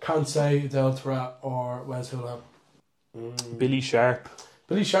 Can't say Del Torat or Wes Houlihan. Billy Sharp.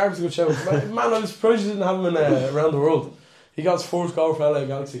 Billy Sharp's a good show. Man, I was surprised you didn't have him in Around the World. He got his first goal for LA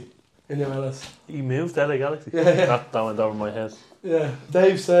Galaxy in the MLS. He moved to LA Galaxy? Yeah. That went over my head. Yeah.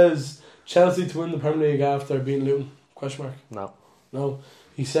 Dave says, Chelsea to win the Premier League after beating Luton? Question mark. No.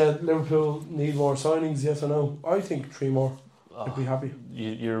 He said, Liverpool need more signings, yes or no? I think 3 more. I'd be happy.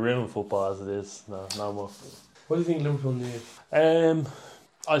 You're ruining football as it is. No more. What do you think Liverpool need?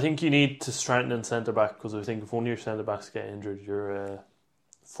 I think you need to strengthen in centre back, because I think if one of your centre backs get injured, you're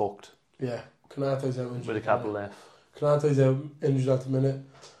fucked. Yeah, Konate's out injured. With a capital F. Konate's out injured at the minute.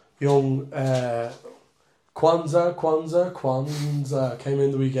 Young Kwanzaa came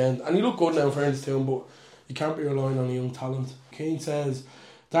in the weekend, and he looked good now for fairness to him, but you can't be relying on a young talent. Keane says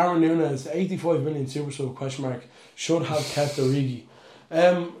Darwin Nunez, 85 million super sub ? Should have kept Origi.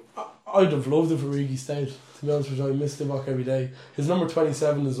 I'd have loved it if Origi stayed. To be honest with you, I miss Divock every day. His number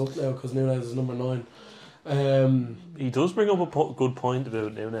 27 is up now because Nunez is number 9. He does bring up a good point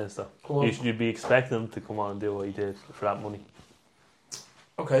about Nunez though. You'd be expecting him to come on and do what he did for that money.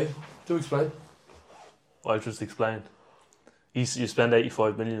 Okay, do explain. I've just explained. You spend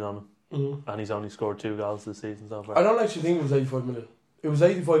 85 million on him, Mm-hmm. and he's only scored 2 goals this season so far. I don't actually think it was 85 million. It was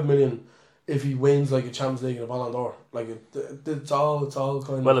 85 million if he wins like a Champions League and a Ballon d'Or. Like it's all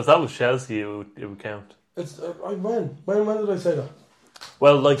kind of. Well, if that was Chelsea, it would count. It's when did I say that?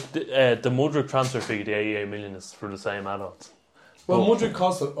 Well, like the Mudryk transfer fee, the 88 million is for the same add-ons. Well, Mudryk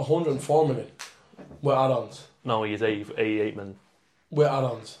cost 104 million with add-ons. No, he's 88 million with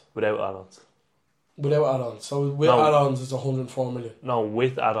add-ons. Without add-ons. Without add-ons. So with add-ons, it's 104 million. No,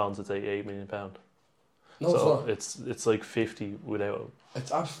 with add-ons, it's 88 million pound. No, so it's not. It's like 50 without.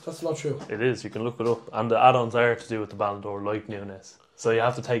 That's not true. It is. You can look it up, and the add-ons are to do with the Ballon d'Or, like Nunez. So you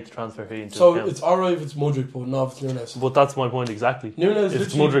have to take the transfer fee into account. So it's alright if it's Mudryk, but not if it's Nunez. But that's my point exactly. Nunez, if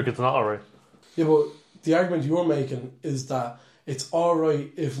it's Mudryk, it's not alright. Yeah, but the argument you're making is that it's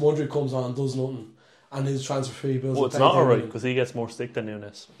alright if Mudryk comes on and does nothing, and his transfer fee bills. Well, it's not alright because he gets more stick than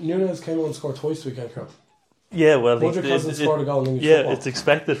Nunez. Nunez came on and scored twice the weekend, Carl. Yeah, well, Mudryk hasn't scored a goal in English football. It's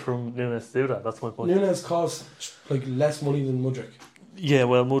expected from Nunez to do that. That's my point. Nunez costs like less money than Mudryk. Yeah,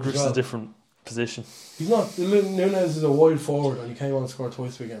 well, Mudryk's a different position. He's not. Nunez is a wide forward, and he came on and scored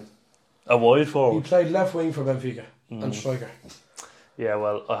twice the weekend. A wide forward. He played left wing for Benfica and striker. Yeah,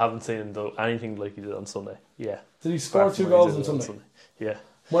 well, I haven't seen him do anything like he did on Sunday. Yeah. Did he score 2 goals on Sunday? Yeah.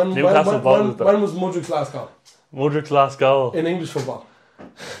 When was Mudryk's last goal? Mudryk's last goal in English football.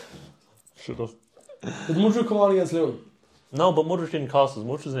 Shut up. Did Mudryk come on against Luton? No, but Mudryk didn't cost as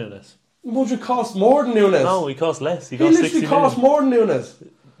much as Nunez. Mudryk cost more than Nunez. No, he cost less. He literally cost more than Nunez.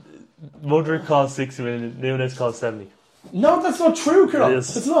 Mudryk cost 60 million. Nunez cost 70. No, that's not true, Carl. It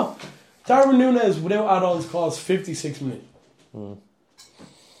is. It's not. Darwin Nunez without add-ons cost 56 million.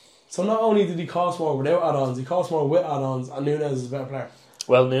 So not only did he cost more without add-ons, he cost more with add-ons, and Nunez is a better player.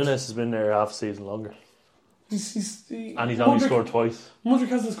 Well, Nunez has been there half a season longer. And he's only scored twice. Mudryk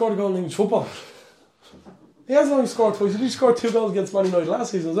hasn't scored a goal in English football. He hasn't only scored twice. He scored 2 goals against Man United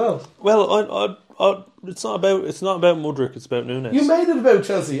last season as well. Well, it's not about Mudryk. It's about Nunez. You made it about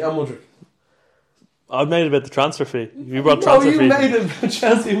Chelsea and Mudryk. I made it about the transfer fee. You brought transfer fee. No, you made it about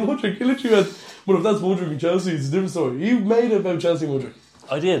Chelsea and Mudryk. You literally went, but if that's Mudryk and Chelsea, it's a different story. You made it about Chelsea and Mudryk.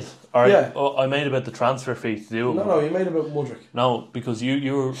 I did. All right. Yeah. I made it about the transfer fee to do it. No, you made it about Mudryk. No, because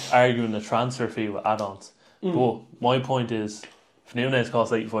you were arguing the transfer fee with add-ons. But my point is, if Nunez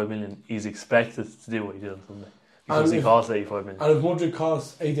costs 85 million, he's expected to do what he did on Sunday. Because he costs 85 million. And if Mudryk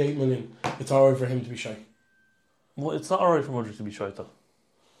costs 88 million, it's alright for him to be shy. Well, it's not alright for Mudryk to be shy though.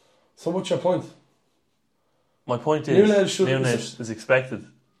 So what's your point? My point is, Nunez is expected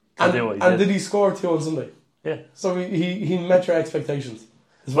to do what he did. And did he score 2 on Sunday? Yeah. So he met your expectations.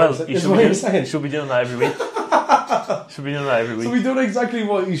 Well, he should be doing that every week. Should be doing that every week. So we doing exactly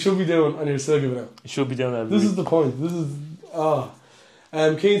what he should be doing, and you're still giving out. He should be doing that every week. This is the point. This is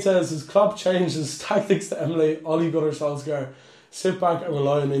Keane says his Klopp changed his tactics to emulate Ole Gunnar Solskjaer. Sit back and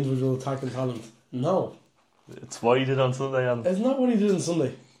rely on individual attack and talent. No, it's what he did on Sunday, and it's not what he did on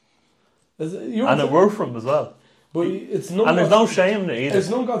Sunday. And it worked for him as well. But it's not. And there's no shame in it either. It's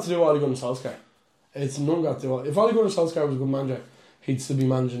not got to do with Ole Gunnar Solskjaer. It's not got to do with. If Ole Gunnar Solskjaer was a good manager, he'd still be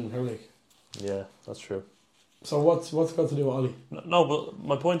managing the Premier League. Yeah, that's true. So what's got to do with Ole? No, but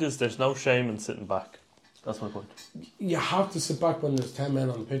my point is there's no shame in sitting back. That's my point. You have to sit back when there's 10 men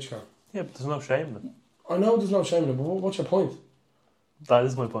on the pitch, Carl. Yeah, but there's no shame in it. I know there's no shame in it, but what's your point? That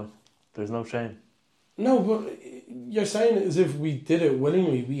is my point. There's no shame. No, but you're saying it as if we did it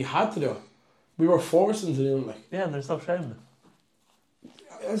willingly. We had to do it. We were forced into doing it. Like. Yeah, and there's no shame in it.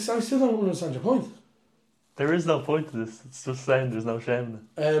 I still don't understand your point. There is no point to this. It's just saying there's no shame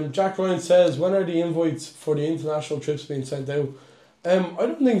in it. Jack Ryan says, when are the invites for the international trips being sent out? I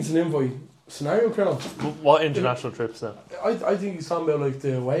don't think it's an invite scenario, Colonel. What international trips then? I think he's talking about like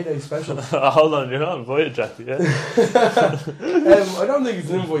the away day special. Hold on, you're not invited, Jack. Yeah. I don't think it's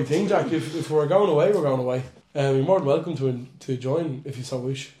an invite thing, Jack. If we're going away, we're going away. You're more than welcome to join if you so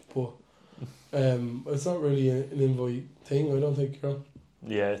wish. But it's not really an invite thing, I don't think, Colonel.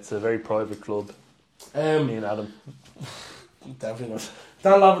 Yeah, it's a very private club. Me and Adam. Definitely not.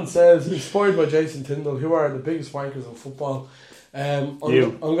 Dan Lavin says, inspired by Jason Tyndall, who are the biggest wankers in football.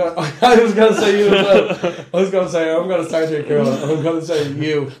 You. I was going to say you as well. I was going to say, I'm going to start here, Carol. I'm going to say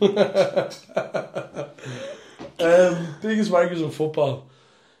you. Biggest wankers in football.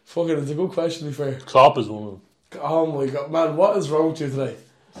 Fuck it, it's a good question to be fair. Klopp is one of them. Oh my god, man, what is wrong with you today?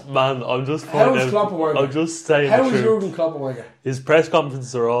 Man, I'm just How is Klopp a wanker? I'm just saying How the is truth. Jurgen Klopp a wanker? His press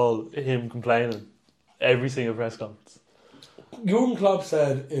conferences are all him complaining. Every single press conference. Jurgen Klopp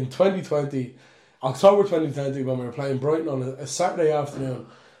said in 2020, October 2020, when we were playing Brighton on a Saturday afternoon,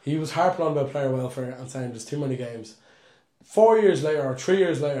 he was harping on about player welfare and saying there's too many games. 4 years later, or 3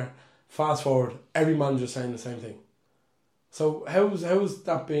 years later, fast forward, every manager's saying the same thing. So how is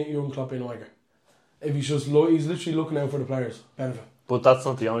that being Jurgen Klopp being a wanker? If he's just he's literally looking out for the players' benefit. But that's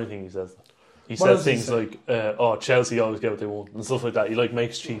not the only thing he says. He says things like, Chelsea always get what they want and stuff like that. He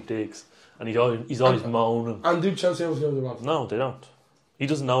makes cheap digs. And he's always moaning. And do Chelsea always get what they want? No, they don't. He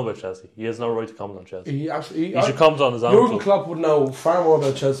doesn't know about Chelsea. He has no right to comment on Chelsea. He should comment on his own. Jurgen Klopp would know far more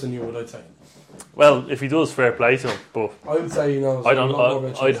about Chelsea than you would, I'd say. Well, if he does, fair play to him. But I would say he knows.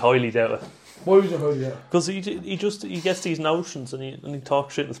 I'd highly doubt it. Why would you highly doubt it? Because he gets these notions and he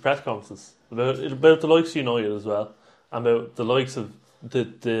talks shit in his press conferences about the likes of United as well, and about the likes of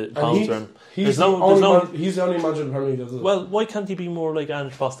the pounds. He's the only manager in the Premier League that does it. Well, why can't he be more like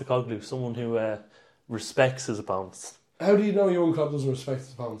Ange Postecoglou, someone who respects his opponents? How do you know Jurgen Klopp doesn't respect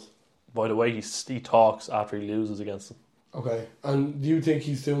his opponents? By the way he talks after he loses against them. Okay, and do you think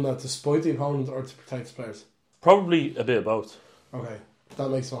he's doing that to spite the opponent or to protect his players? Probably a bit of both. Okay, that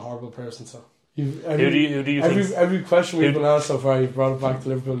makes him a horrible person. So, who do you think? Every question we've been asked so far, you've brought it back to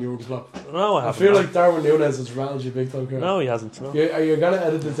Liverpool and Jurgen Klopp. No, I haven't. I feel like Darwin Nunez has rattled you big time. Kieran. No, he hasn't. No. Are you going to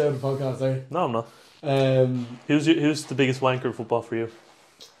edit this out of the podcast? Are you? No, I'm not. Who's the biggest wanker in football for you?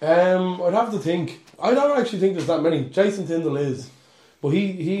 I'd have to think. I don't actually think there's that many. Jason Tyndall is, but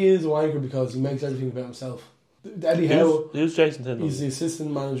he is a wanker because he makes everything about himself. Eddie Howe. Who's Jason Tyndall? He's the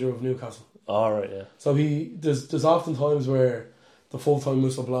assistant manager of Newcastle. All right, yeah. So there's often times where the full-time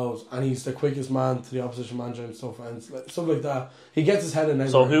whistle blows and he's the quickest man to the opposition manager and stuff like that. He gets his head in.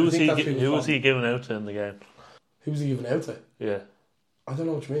 So who was he giving out to in the game? Who was he giving out to? Yeah. I don't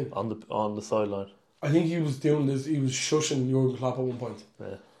know what you mean. On the sideline. I think he was doing this. He was shushing Jurgen Klopp at one point.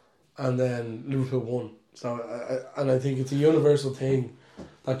 Yeah. And then Liverpool won. So I think it's a universal thing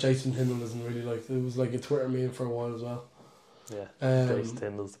that Jason Tyndall doesn't really like. It was like a Twitter meme for a while as well. Yeah. Jason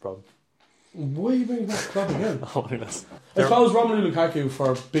Tyndall's the problem. Why are you bringing back Klopp again? I suppose Romelu Lukaku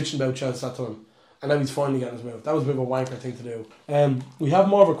for bitching about Chelsea that time, and now he's finally getting his move. That was a bit of a wanker thing to do. We have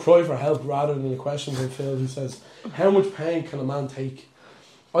more of a cry for help rather than a question from Phil, who says, how much pain can a man take?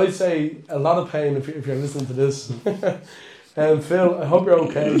 I'd say a lot of pain if you're listening to this. Phil, I hope you're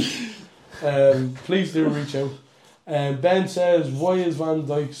okay. Please do reach out. Ben says, why is Van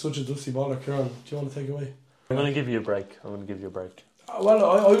Dijk such a dusty baller? Kieran, do you want to take it away? I'm going to give you a break. Well,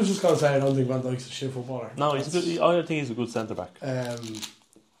 I was just going to say I don't think Van Dijk's a shit footballer. No, I think he's a good centre back.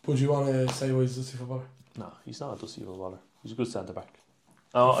 Would you want to say why he's a dusty footballer? No, he's not a dusty footballer. He's a good centre back.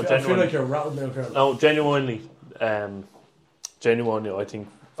 I feel like you're rattled now, Kieran. No, genuinely, I think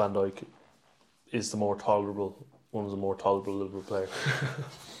Van Dijk is one of the more tolerable Liverpool players.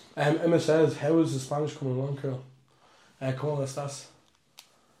 Emma says, how is the Spanish coming along, Kieran? ¿Cómo estás?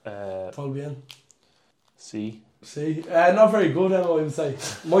 Todo bien. Sí. Not very good, Emma, I would say.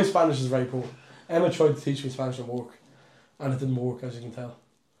 My Spanish is very poor. Emma tried to teach me Spanish at work, and it didn't work, as you can tell.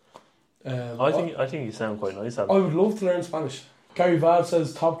 I think you sound quite nice. I would love to learn Spanish. Gary Vab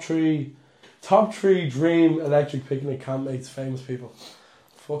says top three dream electric picnic campmates, famous people.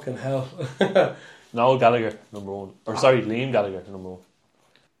 Fucking hell. Noel Gallagher, number one. Liam Gallagher, number one.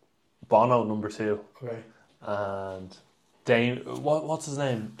 Bono, number two. Okay. And what's his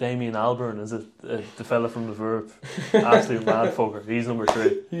name? Damien Albarn, is it? The fella from The Verb. Absolute mad fucker. He's number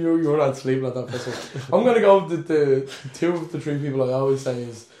three. You're not sleeping at that festival. I'm going to go with the two of the three people I always say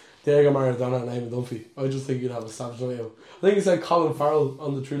is Diego Maradona and Eamon Dunphy. I just think you'd have a savage night out. I think it's like Colin Farrell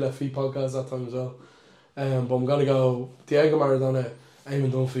on the True Left Feet podcast that time as well. But I'm going to go Diego Maradona,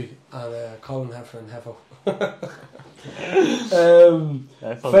 Eamon Dunphy, and Colin Heffer and Heffo.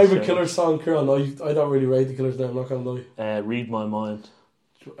 Favourite Killers song, Kieran? I don't really rate the Killers now, I'm not going to lie. Read My Mind.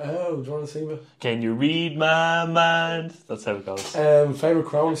 Oh, do you want to sing it? Can you read my mind? That's how it goes. Favourite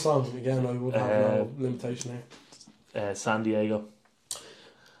Crown song? Again, I would have no limitation here. San Diego.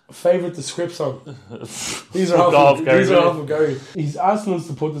 Favourite The Script song? These are all from Gary. He's asking us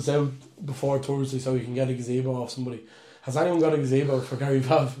to put this out before Thursday so he can get a gazebo off somebody. Has anyone got a gazebo for Gary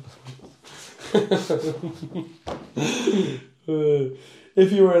Vav?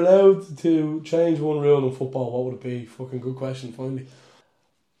 If you were allowed to change one rule in football, what would it be? Fucking good question, finally.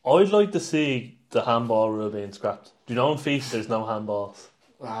 I'd like to see the handball rule being scrapped. Do you know in FIFA there's no handballs?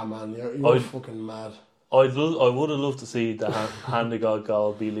 Ah man, you're fucking mad. I would have loved to see the hand of God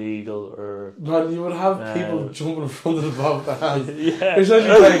goal be legal, or man, you would have people jumping in front of the ball with their hands. Yeah, it's like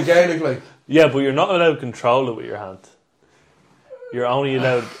playing Gaelic, like. Yeah, but you're not allowed to control it with your hand. You're only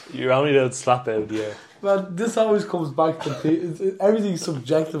allowed to slap it out of the air. Man, this always comes back to everything's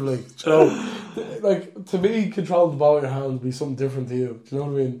subjective, like, you know, like to me, controlling the ball with your hand would be something different to you. Do you know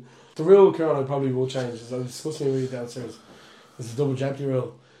what I mean? The rule, Kieran, I probably will change. As I was discussing it with you downstairs, it's a double jeopardy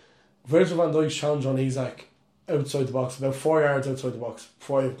rule. Virgil van Dijk's challenge on Isaac outside the box, about 4 yards outside the box,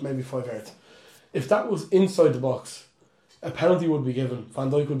 maybe 5 yards. If that was inside the box, a penalty would be given. Van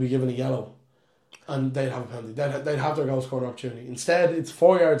Dijk would be given a yellow, and they'd have a penalty. They'd have their goal scoring opportunity. Instead, it's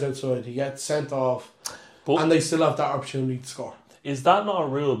 4 yards outside. He gets sent off, and they still have that opportunity to score. Is that not a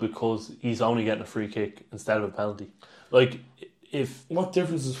rule because he's only getting a free kick instead of a penalty? Like, if what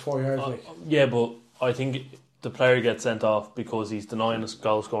difference is 4 yards make? Yeah, but I think the player gets sent off because he's denying a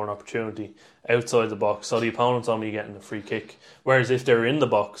goal scoring opportunity outside the box, so the opponent's only getting a free kick. Whereas if they're in the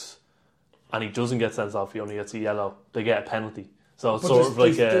box and he doesn't get sent off, he only gets a yellow, they get a penalty. So it's sort of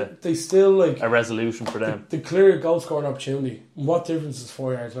like they still like a resolution for them. The clear goal scoring opportunity. What difference is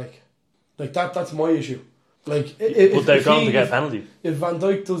 4 yards make? Like that's my issue. Like, but they're going to get a penalty. If Van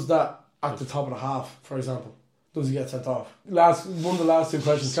Dijk does that at the top of the half, for example, does he get sent off? One of the last two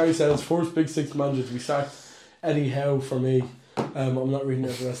questions. Gary says first Big Six manager to be sacked. Eddie Howe for me. I'm not reading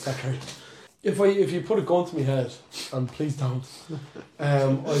out the rest of that card. If you put a gun to my head, and please don't,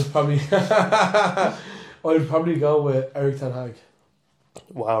 I'd probably go with Eric Ten Hag.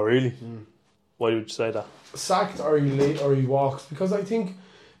 Wow, really? Why would you say that? Sacked or he walks, because I think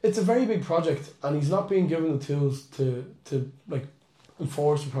it's a very big project and he's not being given the tools to like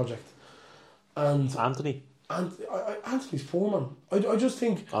enforce the project. And Anthony's poor, man. I just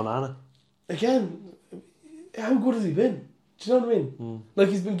think Onana again. How good has he been? Do you know what I mean? Like,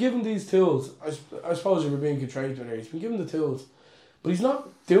 he's been given these tools. I suppose you were being contradictory here. He's been given the tools, but he's not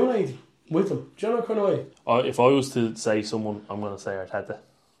doing anything with them. Do you know what kind of way? If I was to say someone, I'm going to say Arteta.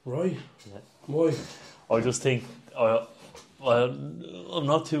 Right. Yeah. Why? I just think I'm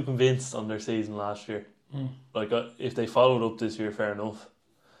not too convinced on their season last year. Like, if they followed up this year, fair enough.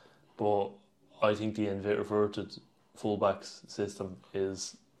 But I think the inverted fullbacks system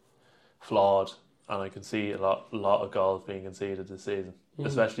is flawed. And I can see a lot of goals being conceded this season.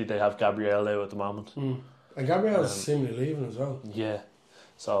 Especially they have Gabriel out at the moment. And Gabriel's seemingly leaving as well. Yeah.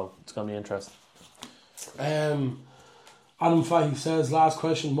 So it's going to be interesting. Adam Fahey says, last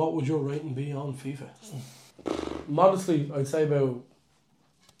question, what would your rating be on FIFA? Modestly, I'd say about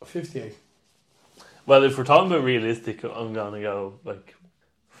 58. Well, if we're talking about realistic, I'm going to go like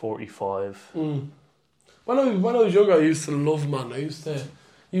 45. When I was younger, I used to love, man.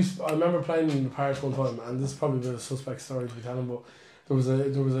 I remember playing in the park one time, and this is probably a bit of a suspect story to be telling, but there was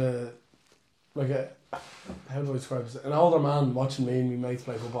a how do I describe this? An older man watching me and my mates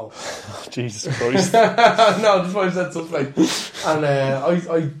play football. Jesus Christ! No, that's why I said suspect. And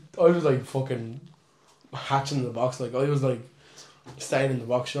I was like fucking hatching in the box, like I was like staying in the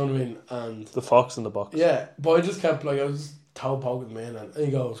box. You know what I mean? And the fox in the box. Yeah, but I just kept I was toe poking the man, and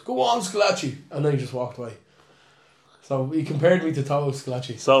he goes, "Go on, Scalacci," and then he just walked away. So he compared me to Toto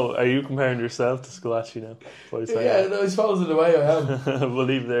Scalacci. So are you comparing yourself to Scalacci now? Yeah, no, I suppose in a way I am. We'll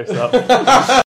leave it there. So.